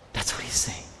 That's what he's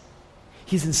saying.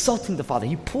 He's insulting the father.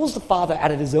 He pulls the father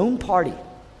out of his own party.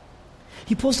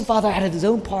 He pulls the father out of his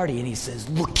own party and he says,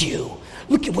 look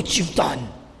at what you've done.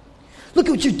 Look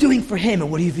at what you're doing for him,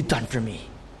 and what have you done for me?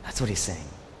 That's what he's saying.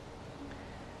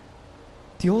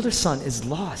 The older son is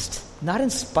lost, not in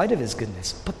spite of his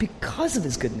goodness, but because of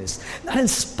his goodness. Not in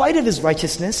spite of his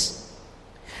righteousness.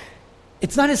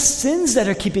 It's not his sins that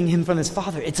are keeping him from his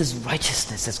father. It's his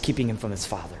righteousness that's keeping him from his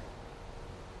father.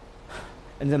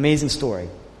 An amazing story.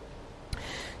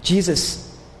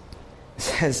 Jesus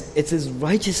says it's his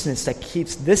righteousness that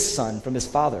keeps this son from his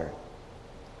father.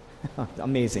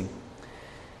 Amazing.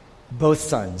 Both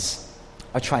sons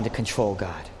are trying to control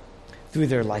God through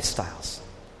their lifestyles.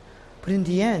 But in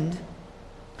the end,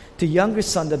 the younger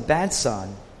son, the bad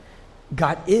son,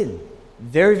 got in.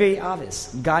 Very, very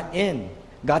obvious. Got in.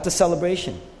 Got the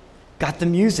celebration. Got the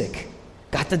music.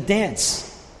 Got the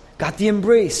dance. Got the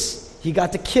embrace. He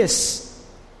got the kiss.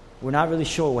 We're not really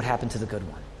sure what happened to the good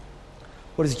one.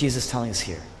 What is Jesus telling us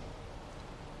here?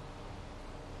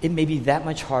 It may be that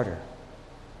much harder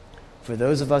for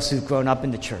those of us who've grown up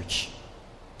in the church,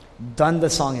 done the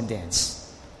song and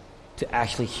dance, to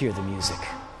actually hear the music.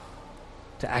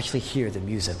 To actually hear the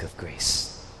music of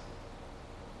grace.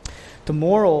 The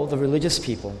religious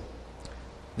people,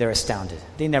 they're astounded.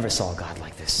 They never saw God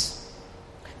like this.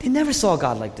 They never saw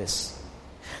God like this.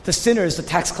 The sinners, the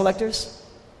tax collectors,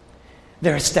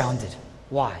 they're astounded.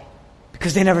 Why?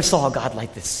 Because they never saw a God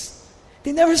like this.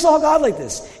 They never saw a God like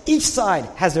this. Each side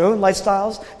has their own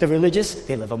lifestyles. The religious,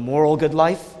 they live a moral good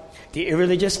life. The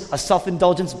irreligious, a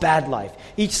self-indulgence bad life.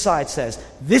 Each side says,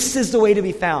 this is the way to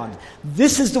be found.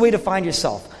 This is the way to find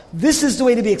yourself. This is the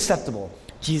way to be acceptable.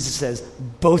 Jesus says,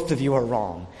 both of you are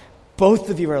wrong. Both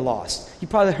of you are lost. You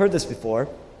probably heard this before.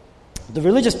 The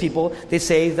religious people, they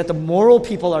say that the moral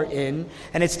people are in,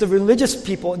 and it's the religious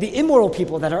people, the immoral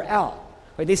people that are out.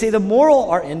 Right? They say the moral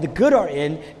are in, the good are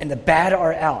in, and the bad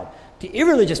are out. The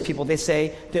irreligious people, they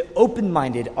say the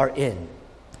open-minded are in.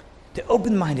 The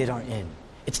open-minded are in.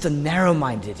 It's the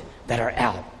narrow-minded that are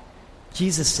out.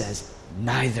 Jesus says,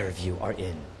 neither of you are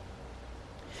in.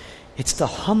 It's the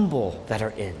humble that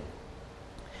are in.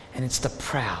 And it's the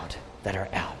proud that are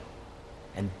out.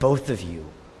 And both of you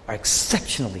are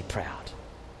exceptionally proud.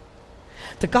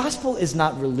 The gospel is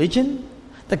not religion.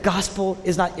 The gospel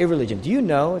is not irreligion. Do you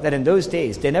know that in those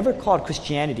days, they never called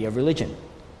Christianity a religion?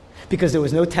 Because there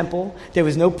was no temple, there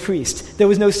was no priest, there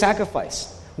was no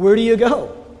sacrifice. Where do you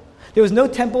go? There was no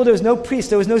temple, there was no priest,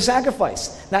 there was no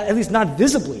sacrifice. At least not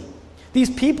visibly. These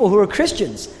people who were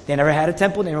Christians, they never had a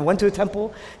temple, they never went to a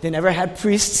temple, they never had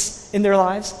priests in their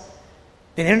lives.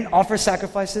 They didn't offer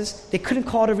sacrifices. They couldn't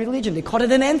call it a religion. They called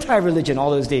it an anti-religion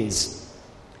all those days.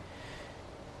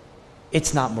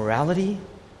 It's not morality.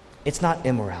 It's not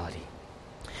immorality.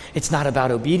 It's not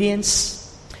about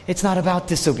obedience. It's not about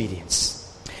disobedience.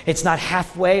 It's not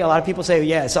halfway. A lot of people say,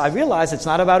 yeah, so I realize it's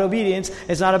not about obedience.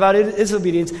 It's not about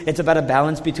disobedience. It's about a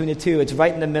balance between the two. It's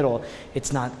right in the middle.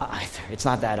 It's not either. It's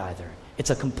not that either. It's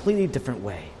a completely different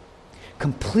way.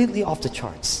 Completely off the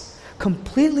charts.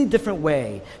 Completely different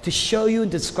way to show you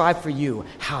and describe for you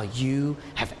how you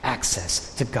have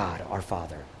access to God, our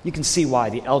Father. You can see why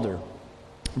the elder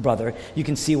brother, you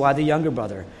can see why the younger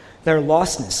brother, their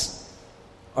lostness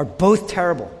are both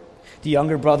terrible. The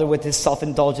younger brother with his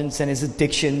self-indulgence and his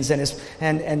addictions and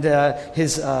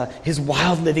his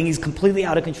wild living, he's completely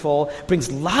out of control,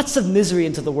 brings lots of misery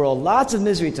into the world, lots of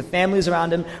misery to families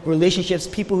around him, relationships,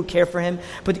 people who care for him.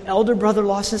 But the elder brother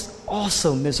lostness,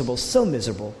 also miserable, so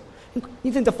miserable.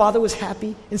 You think the father was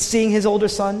happy in seeing his older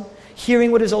son,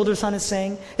 hearing what his older son is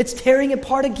saying? It's tearing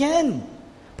apart again.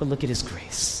 But look at his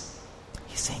grace.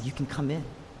 He's saying, you can come in.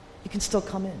 You can still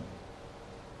come in.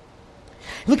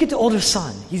 Look at the older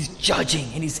son. He's judging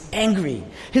and he's angry.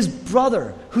 His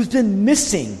brother, who's been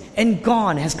missing and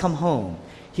gone, has come home.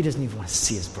 He doesn't even want to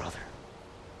see his brother.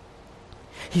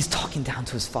 He's talking down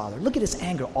to his father. Look at his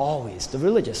anger always. The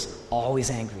religious,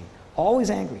 always angry. Always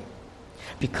angry.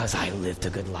 Because I lived a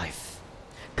good life.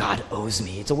 God owes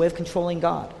me. It's a way of controlling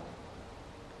God.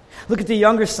 Look at the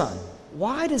younger son.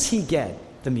 Why does he get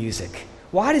the music?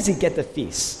 Why does he get the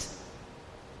feast?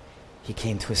 He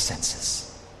came to his senses.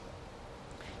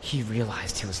 He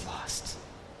realized he was lost.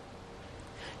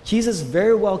 Jesus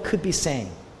very well could be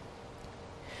saying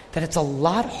that it's a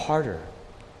lot harder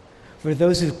for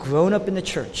those who've grown up in the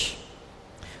church,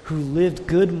 who lived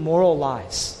good moral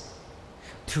lives,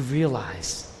 to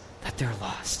realize that they're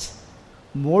lost.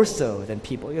 More so than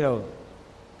people.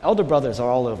 Elder brothers are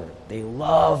all over. They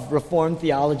love Reformed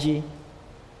theology.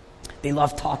 They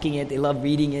love talking it. They love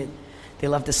reading it. They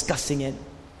love discussing it.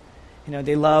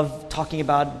 They love talking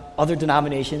about other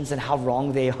denominations and how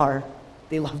wrong they are.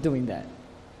 They love doing that.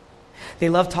 They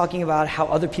love talking about how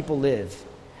other people live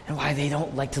and why they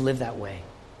don't like to live that way.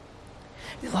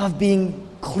 They love being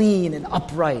clean and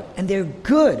upright, and they're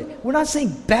good. We're not saying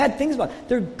bad things about it.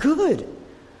 They're good.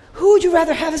 Who would you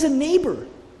rather have as a neighbor?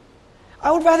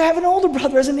 I would rather have an older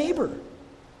brother as a neighbor.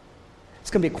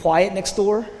 It's going to be quiet next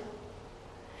door.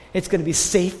 It's going to be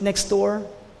safe next door.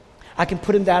 I can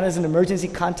put him down as an emergency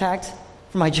contact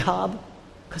for my job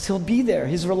because he'll be there.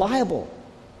 He's reliable.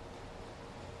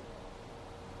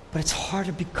 But it's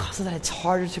harder because of that. It's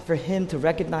harder for him to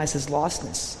recognize his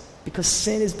lostness because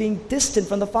sin is being distant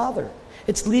from the Father.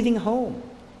 It's leaving home.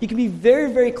 You can be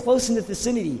very, very close in the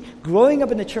vicinity, growing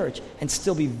up in the church, and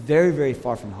still be very, very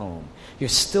far from home. You're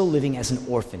still living as an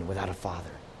orphan without a father.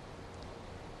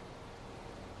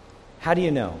 How do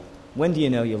you know? When do you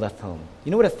know you left home?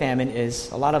 You know what a famine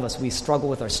is? A lot of us, we struggle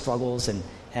with our struggles and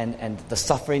the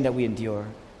suffering that we endure.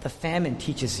 The famine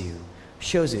teaches you,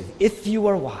 shows you, if you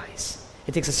are wise,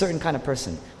 it takes a certain kind of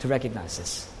person to recognize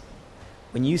this.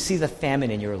 When you see the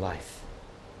famine in your life,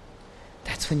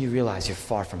 that's when you realize you're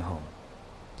far from home.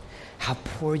 How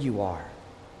poor you are.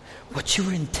 What you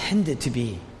were intended to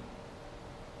be.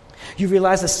 You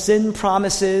realize that sin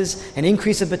promises an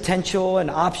increase of potential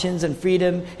and options and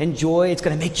freedom and joy. It's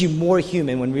going to make you more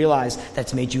human when you realize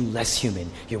that's made you less human.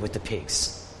 You're with the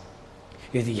pigs.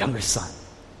 You're the younger son.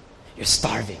 You're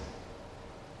starving.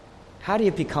 How do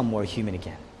you become more human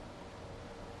again?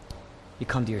 You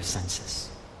come to your senses.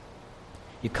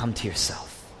 You come to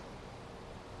yourself.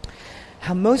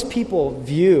 How most people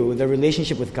view their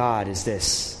relationship with God is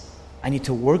this: I need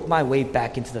to work my way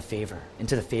back into the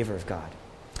favor of God.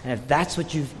 And if that's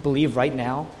what you believe right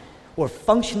now, or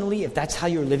functionally, if that's how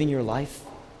you're living your life,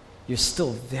 you're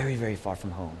still very, very far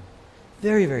from home.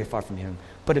 Very, very far from him.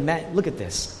 But look at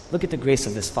this. Look at the grace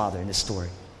of this father in this story.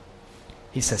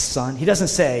 He says, son. He doesn't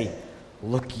say,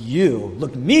 look you,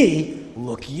 look me,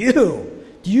 look you.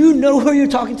 Do you know who you're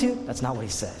talking to? That's not what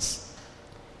he says.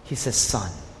 He says, son,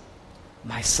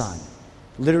 my son.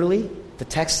 Literally, the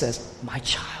text says, my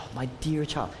child, my dear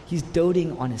child. He's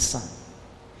doting on his son.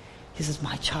 He says,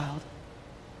 my child,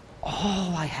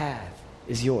 all I have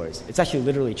is yours. It's actually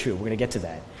literally true. We're going to get to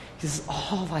that. He says,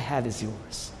 all I have is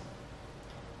yours.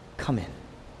 Come in.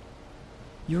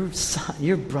 Your son,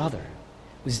 your brother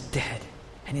was dead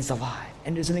and he's alive.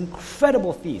 And there's an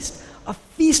incredible feast, a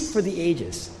feast for the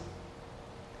ages.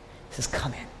 He says,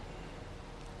 come in.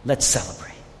 Let's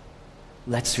celebrate.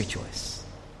 Let's rejoice.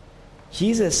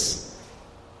 Jesus,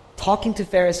 talking to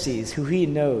Pharisees who he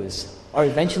knows are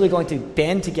eventually going to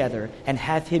band together and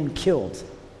have him killed.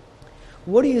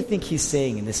 What do you think he's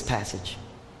saying in this passage?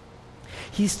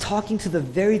 He's talking to the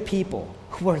very people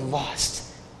who are lost,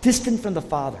 distant from the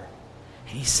Father.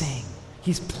 And he's saying,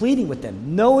 he's pleading with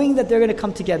them, knowing that they're going to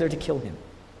come together to kill him.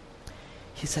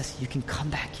 He says, you can come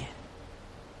back in.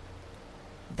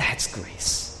 That's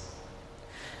grace.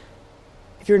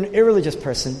 If you're an irreligious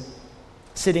person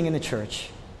sitting in the church,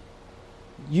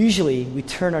 usually we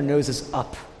turn our noses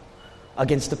up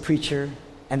against the preacher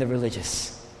and the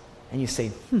religious. And you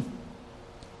say,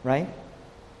 right?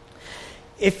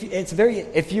 If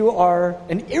you're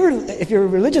a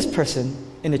religious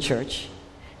person in the church,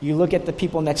 you look at the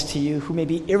people next to you who may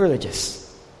be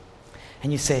irreligious,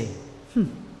 and you say,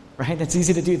 right? That's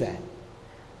easy to do that.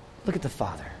 Look at the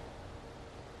Father.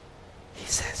 He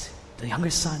says, the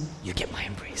younger son, you get my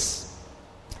embrace.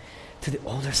 To the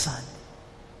older son,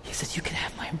 he says, you can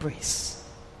have my embrace.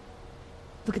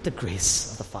 Look at the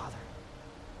grace of the Father.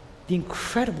 The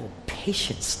incredible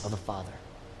patience of the Father.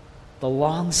 The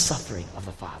long suffering of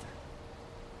the Father.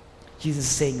 Jesus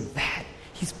is saying that.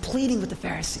 He's pleading with the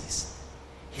Pharisees.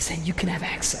 He's saying, you can have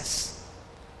access.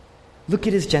 Look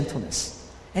at his gentleness.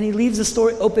 And he leaves the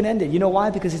story open-ended. You know why?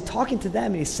 Because he's talking to them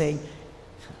and he's saying,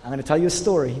 I'm going to tell you a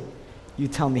story. You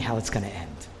tell me how it's going to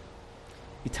end.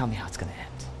 You tell me how it's going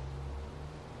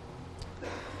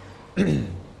to end.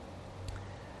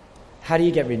 How do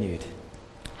you get renewed?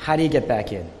 How do you get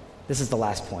back in? This is the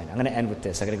last point. I'm going to end with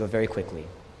this. I'm going to go very quickly.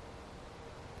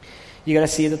 You got to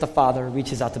see that the Father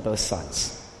reaches out to both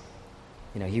sons.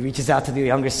 He reaches out to the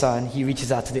younger son. He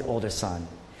reaches out to the older son.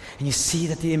 And you see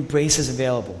that the embrace is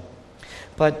available.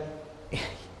 But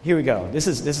here we go. This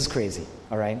is crazy,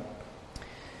 all right?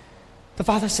 The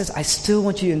Father says, I still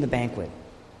want you in the banquet.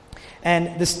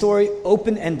 And the story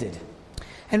open-ended.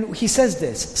 And he says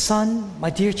this, son, my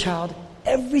dear child,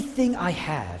 everything I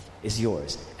have is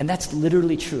yours. And that's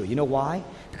literally true. You know why?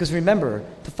 Because remember,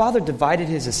 the Father divided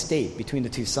his estate between the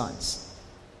two sons.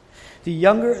 The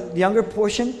younger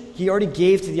portion, he already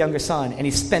gave to the younger son, and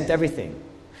he spent everything.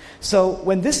 So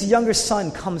when this younger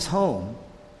son comes home,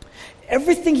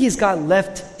 everything he's got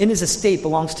left in his estate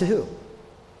belongs to who?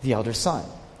 The elder son.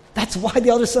 That's why the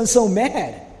elder son's so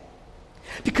mad.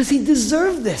 Because he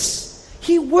deserved this.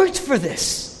 He worked for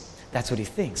this. That's what he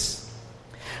thinks.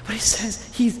 But he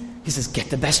says,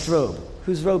 get the best robe.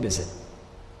 Whose robe is it?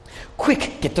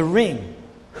 Quick, get the ring.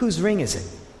 Whose ring is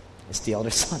it? It's the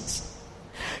elder son's.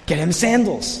 Get him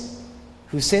sandals.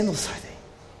 Whose sandals are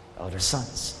they? Elder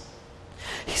sons.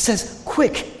 He says,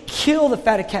 quick, kill the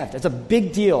fatted calf. That's a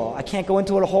big deal. I can't go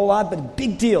into it a whole lot, but a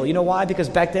big deal. You know why? Because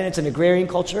back then it's an agrarian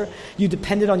culture. You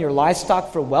depended on your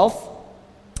livestock for wealth.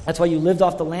 That's why you lived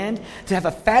off the land. To have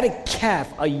a fatted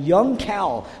calf, a young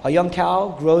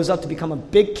cow grows up to become a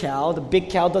big cow. The big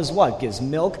cow does what? Gives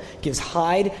milk, gives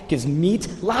hide, gives meat,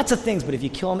 lots of things. But if you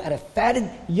kill them at a fatted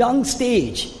young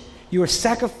stage, you are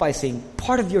sacrificing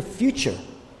part of your future.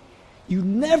 You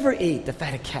never ate the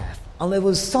fatted calf unless it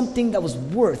was something that was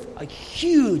worth a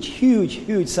huge, huge,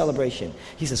 huge celebration.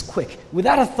 He says, quick,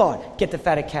 without a thought, get the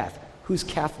fatted calf. Whose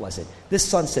calf was it? This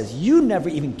son says, you never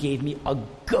even gave me a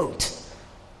goat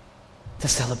to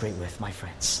celebrate with, my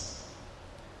friends.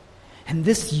 And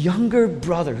this younger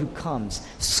brother who comes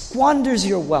squanders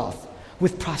your wealth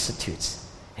with prostitutes,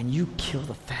 and you kill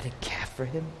the fatted calf for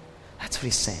him? That's what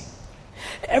he's saying.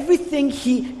 Everything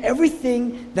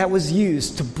that was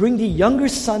used to bring the younger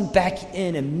son back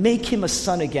in and make him a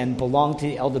son again belonged to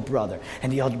the elder brother.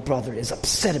 And the elder brother is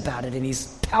upset about it, and he's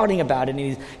pouting about it,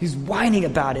 and he's whining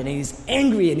about it, and he's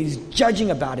angry, and he's judging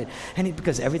about it. And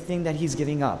because everything that he's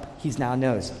giving up, he now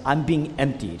knows, I'm being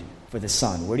emptied for the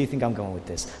son. Where do you think I'm going with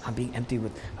this? I'm being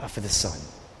emptied for the son.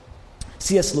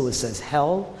 C.S. Lewis says,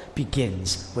 hell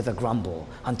begins with a grumble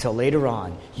until later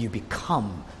on you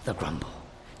become the grumble.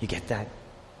 You get that?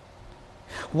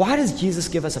 Why does Jesus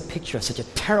give us a picture of such a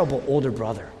terrible older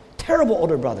brother? Terrible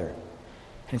older brother.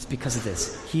 And it's because of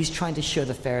this. He's trying to show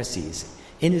the Pharisees,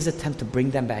 in his attempt to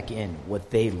bring them back in, what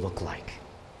they look like.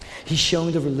 He's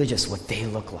showing the religious what they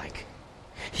look like.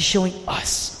 He's showing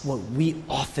us what we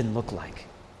often look like.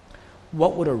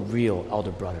 What would a real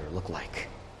elder brother look like?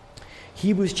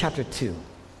 Hebrews chapter 2,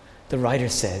 the writer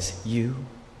says, you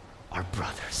are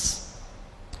brothers.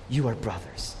 You are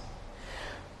brothers.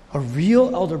 A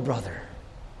real elder brother,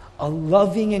 a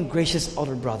loving and gracious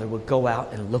elder brother would go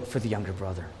out and look for the younger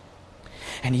brother.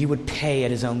 And he would pay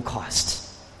at his own cost.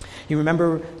 You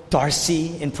remember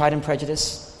Darcy in Pride and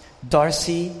Prejudice?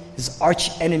 Darcy, his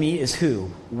arch enemy is who?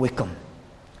 Wickham.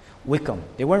 Wickham.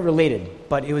 They weren't related,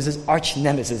 but it was his arch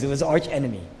nemesis. It was his arch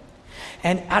enemy.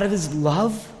 And out of his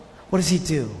love, what does he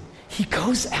do? He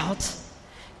goes out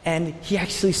and he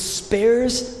actually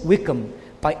spares Wickham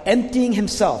by emptying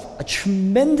himself a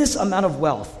tremendous amount of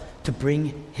wealth to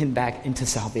bring him back into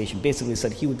salvation. Basically,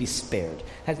 said he would be spared.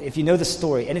 If you know the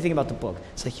story, anything about the book,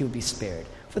 it's like he would be spared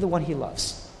for the one he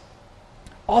loves.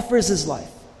 Offers his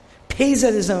life, pays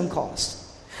at his own cost.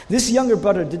 This younger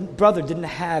brother didn't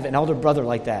have an elder brother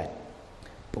like that.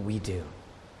 but we do.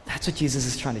 That's what Jesus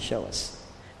is trying to show us.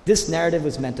 This narrative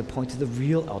was meant to point to the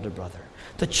real elder brother,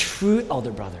 the true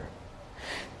elder brother.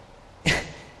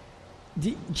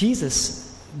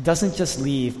 Jesus doesn't just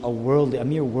leave a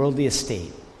mere worldly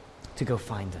estate to go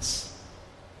find us.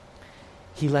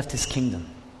 He left his kingdom.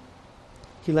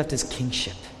 He left his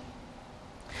kingship.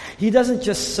 He doesn't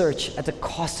just search at the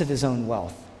cost of his own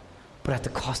wealth, but at the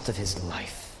cost of his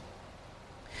life.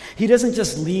 He doesn't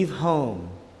just leave home.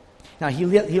 Now, he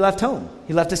left home.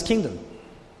 He left his kingdom.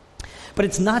 But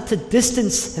it's not to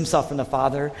distance himself from the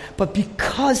Father, but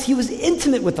because he was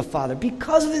intimate with the Father,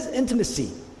 because of his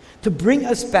intimacy, to bring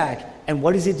us back. And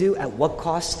what does he do? At what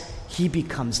cost? He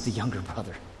becomes the younger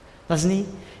brother. Doesn't he?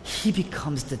 He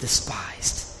becomes the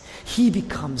despised. He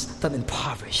becomes the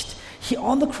impoverished.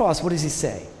 On the cross, what does he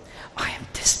say? I am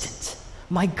distant.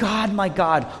 My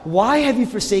God, why have you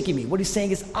forsaken me? What he's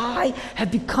saying is, I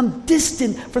have become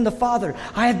distant from the Father.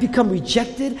 I have become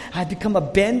rejected. I have become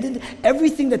abandoned.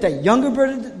 Everything that younger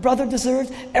brother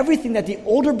deserved, everything that the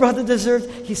older brother deserved,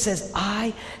 he says,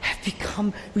 I have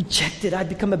become rejected. I've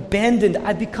become abandoned.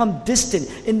 I've become distant.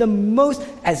 In the most,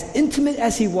 as intimate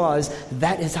as he was,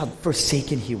 that is how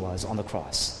forsaken he was on the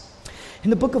cross. In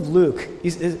the book of Luke,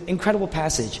 is an incredible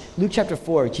passage. Luke chapter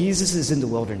 4, Jesus is in the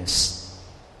wilderness.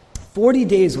 40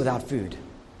 days without food.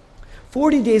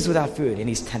 40 days without food, and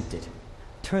he's tempted.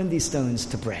 Turn these stones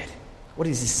to bread. What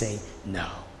does he say? No.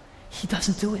 He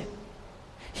doesn't do it.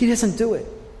 He doesn't do it.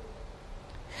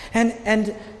 And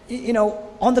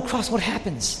on the cross, what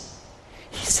happens?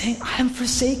 He's saying, I am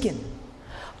forsaken.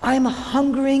 I am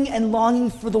hungering and longing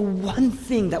for the one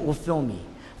thing that will fill me,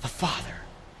 the Father.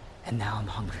 And now I'm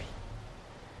hungry.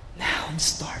 Now I'm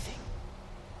starving.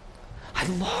 I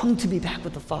long to be back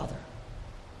with the Father.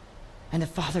 And the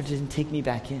Father didn't take me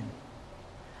back in.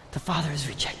 The Father has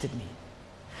rejected me.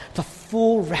 The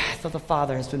full wrath of the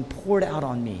Father has been poured out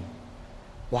on me.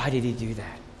 Why did he do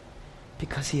that?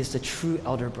 Because he is the true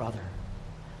elder brother.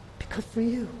 Because for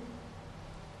you.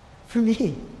 For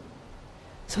me.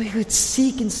 So he would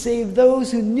seek and save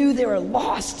those who knew they were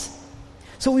lost.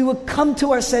 So we would come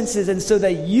to our senses, and so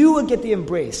that you would get the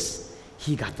embrace,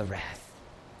 he got the wrath.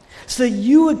 So that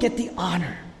you would get the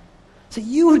honor. So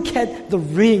you would get the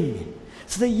ring.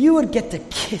 So that you would get the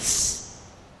kiss.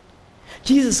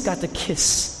 Jesus got the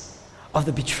kiss of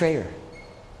the betrayer.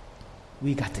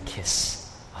 We got the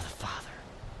kiss of the Father.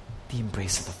 The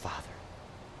embrace of the Father.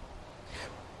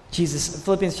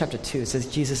 Philippians chapter 2, it says,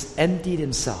 Jesus emptied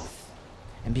himself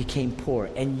and became poor.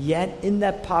 And yet in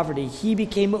that poverty, he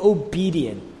became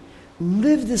obedient.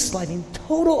 Lived this life in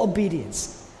total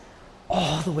obedience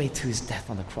all the way to his death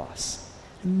on the cross.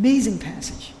 Amazing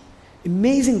passage.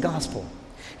 Amazing gospel.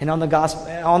 And on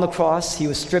the cross, he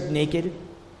was stripped naked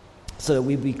so that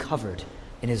we'd be covered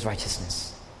in his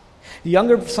righteousness. The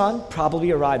younger son probably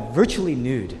arrived virtually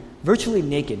nude, virtually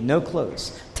naked, no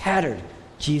clothes, tattered.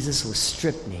 Jesus was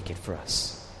stripped naked for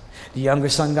us. The younger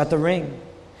son got the ring.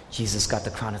 Jesus got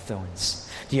the crown of thorns.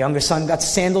 The younger son got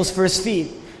sandals for his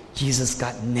feet. Jesus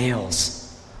got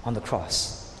nails on the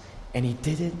cross. And he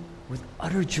did it with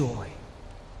utter joy.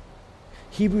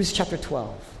 Hebrews chapter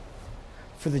 12.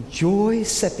 For the joy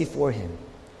set before him,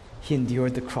 he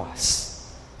endured the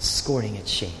cross, scorning its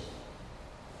shame.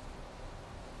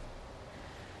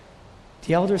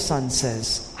 The elder son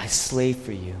says, I slave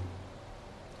for you.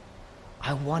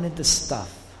 I wanted the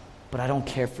stuff, but I don't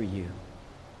care for you.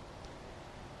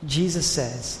 Jesus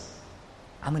says,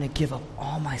 I'm going to give up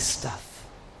all my stuff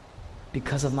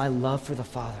because of my love for the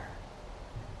Father,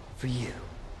 for you,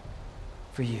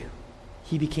 for you.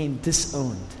 He became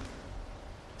disowned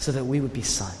so that we would be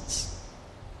sons.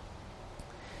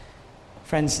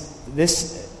 Friends,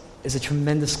 this is a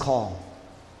tremendous call.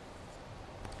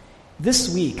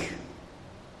 This week,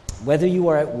 whether you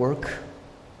are at work,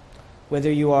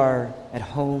 whether you are at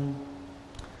home,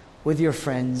 with your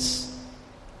friends,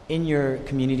 in your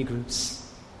community groups,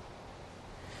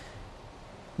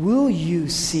 will you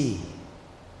see,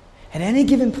 at any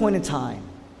given point in time,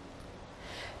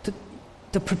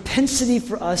 the propensity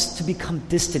for us to become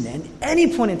distant at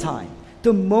any point in time,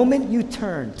 the moment you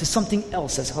turn to something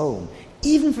else as home,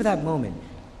 even for that moment,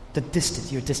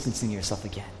 you're distancing yourself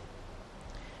again.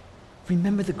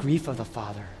 Remember the grief of the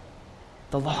Father,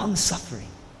 the long suffering.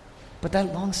 But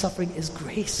that long suffering is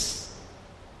grace,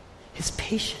 his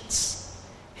patience,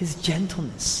 his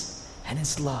gentleness, and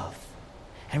his love.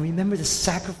 And remember the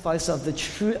sacrifice of the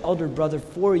true elder brother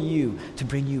for you to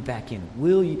bring you back in.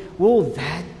 Will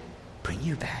that bring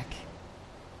you back?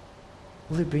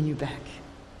 Will it bring you back?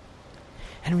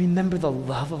 And remember the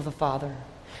love of the Father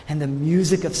and the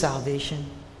music of salvation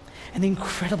and the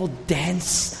incredible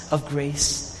dance of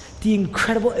grace the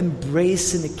incredible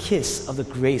embrace and the kiss of the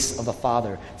grace of the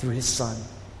Father through his Son,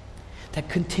 that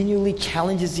continually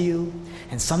challenges you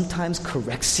and sometimes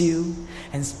corrects you,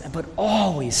 but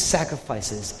always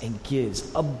sacrifices and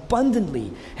gives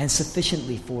abundantly and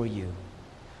sufficiently for you.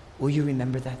 Will you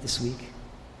remember that this week?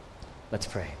 Let's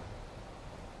pray.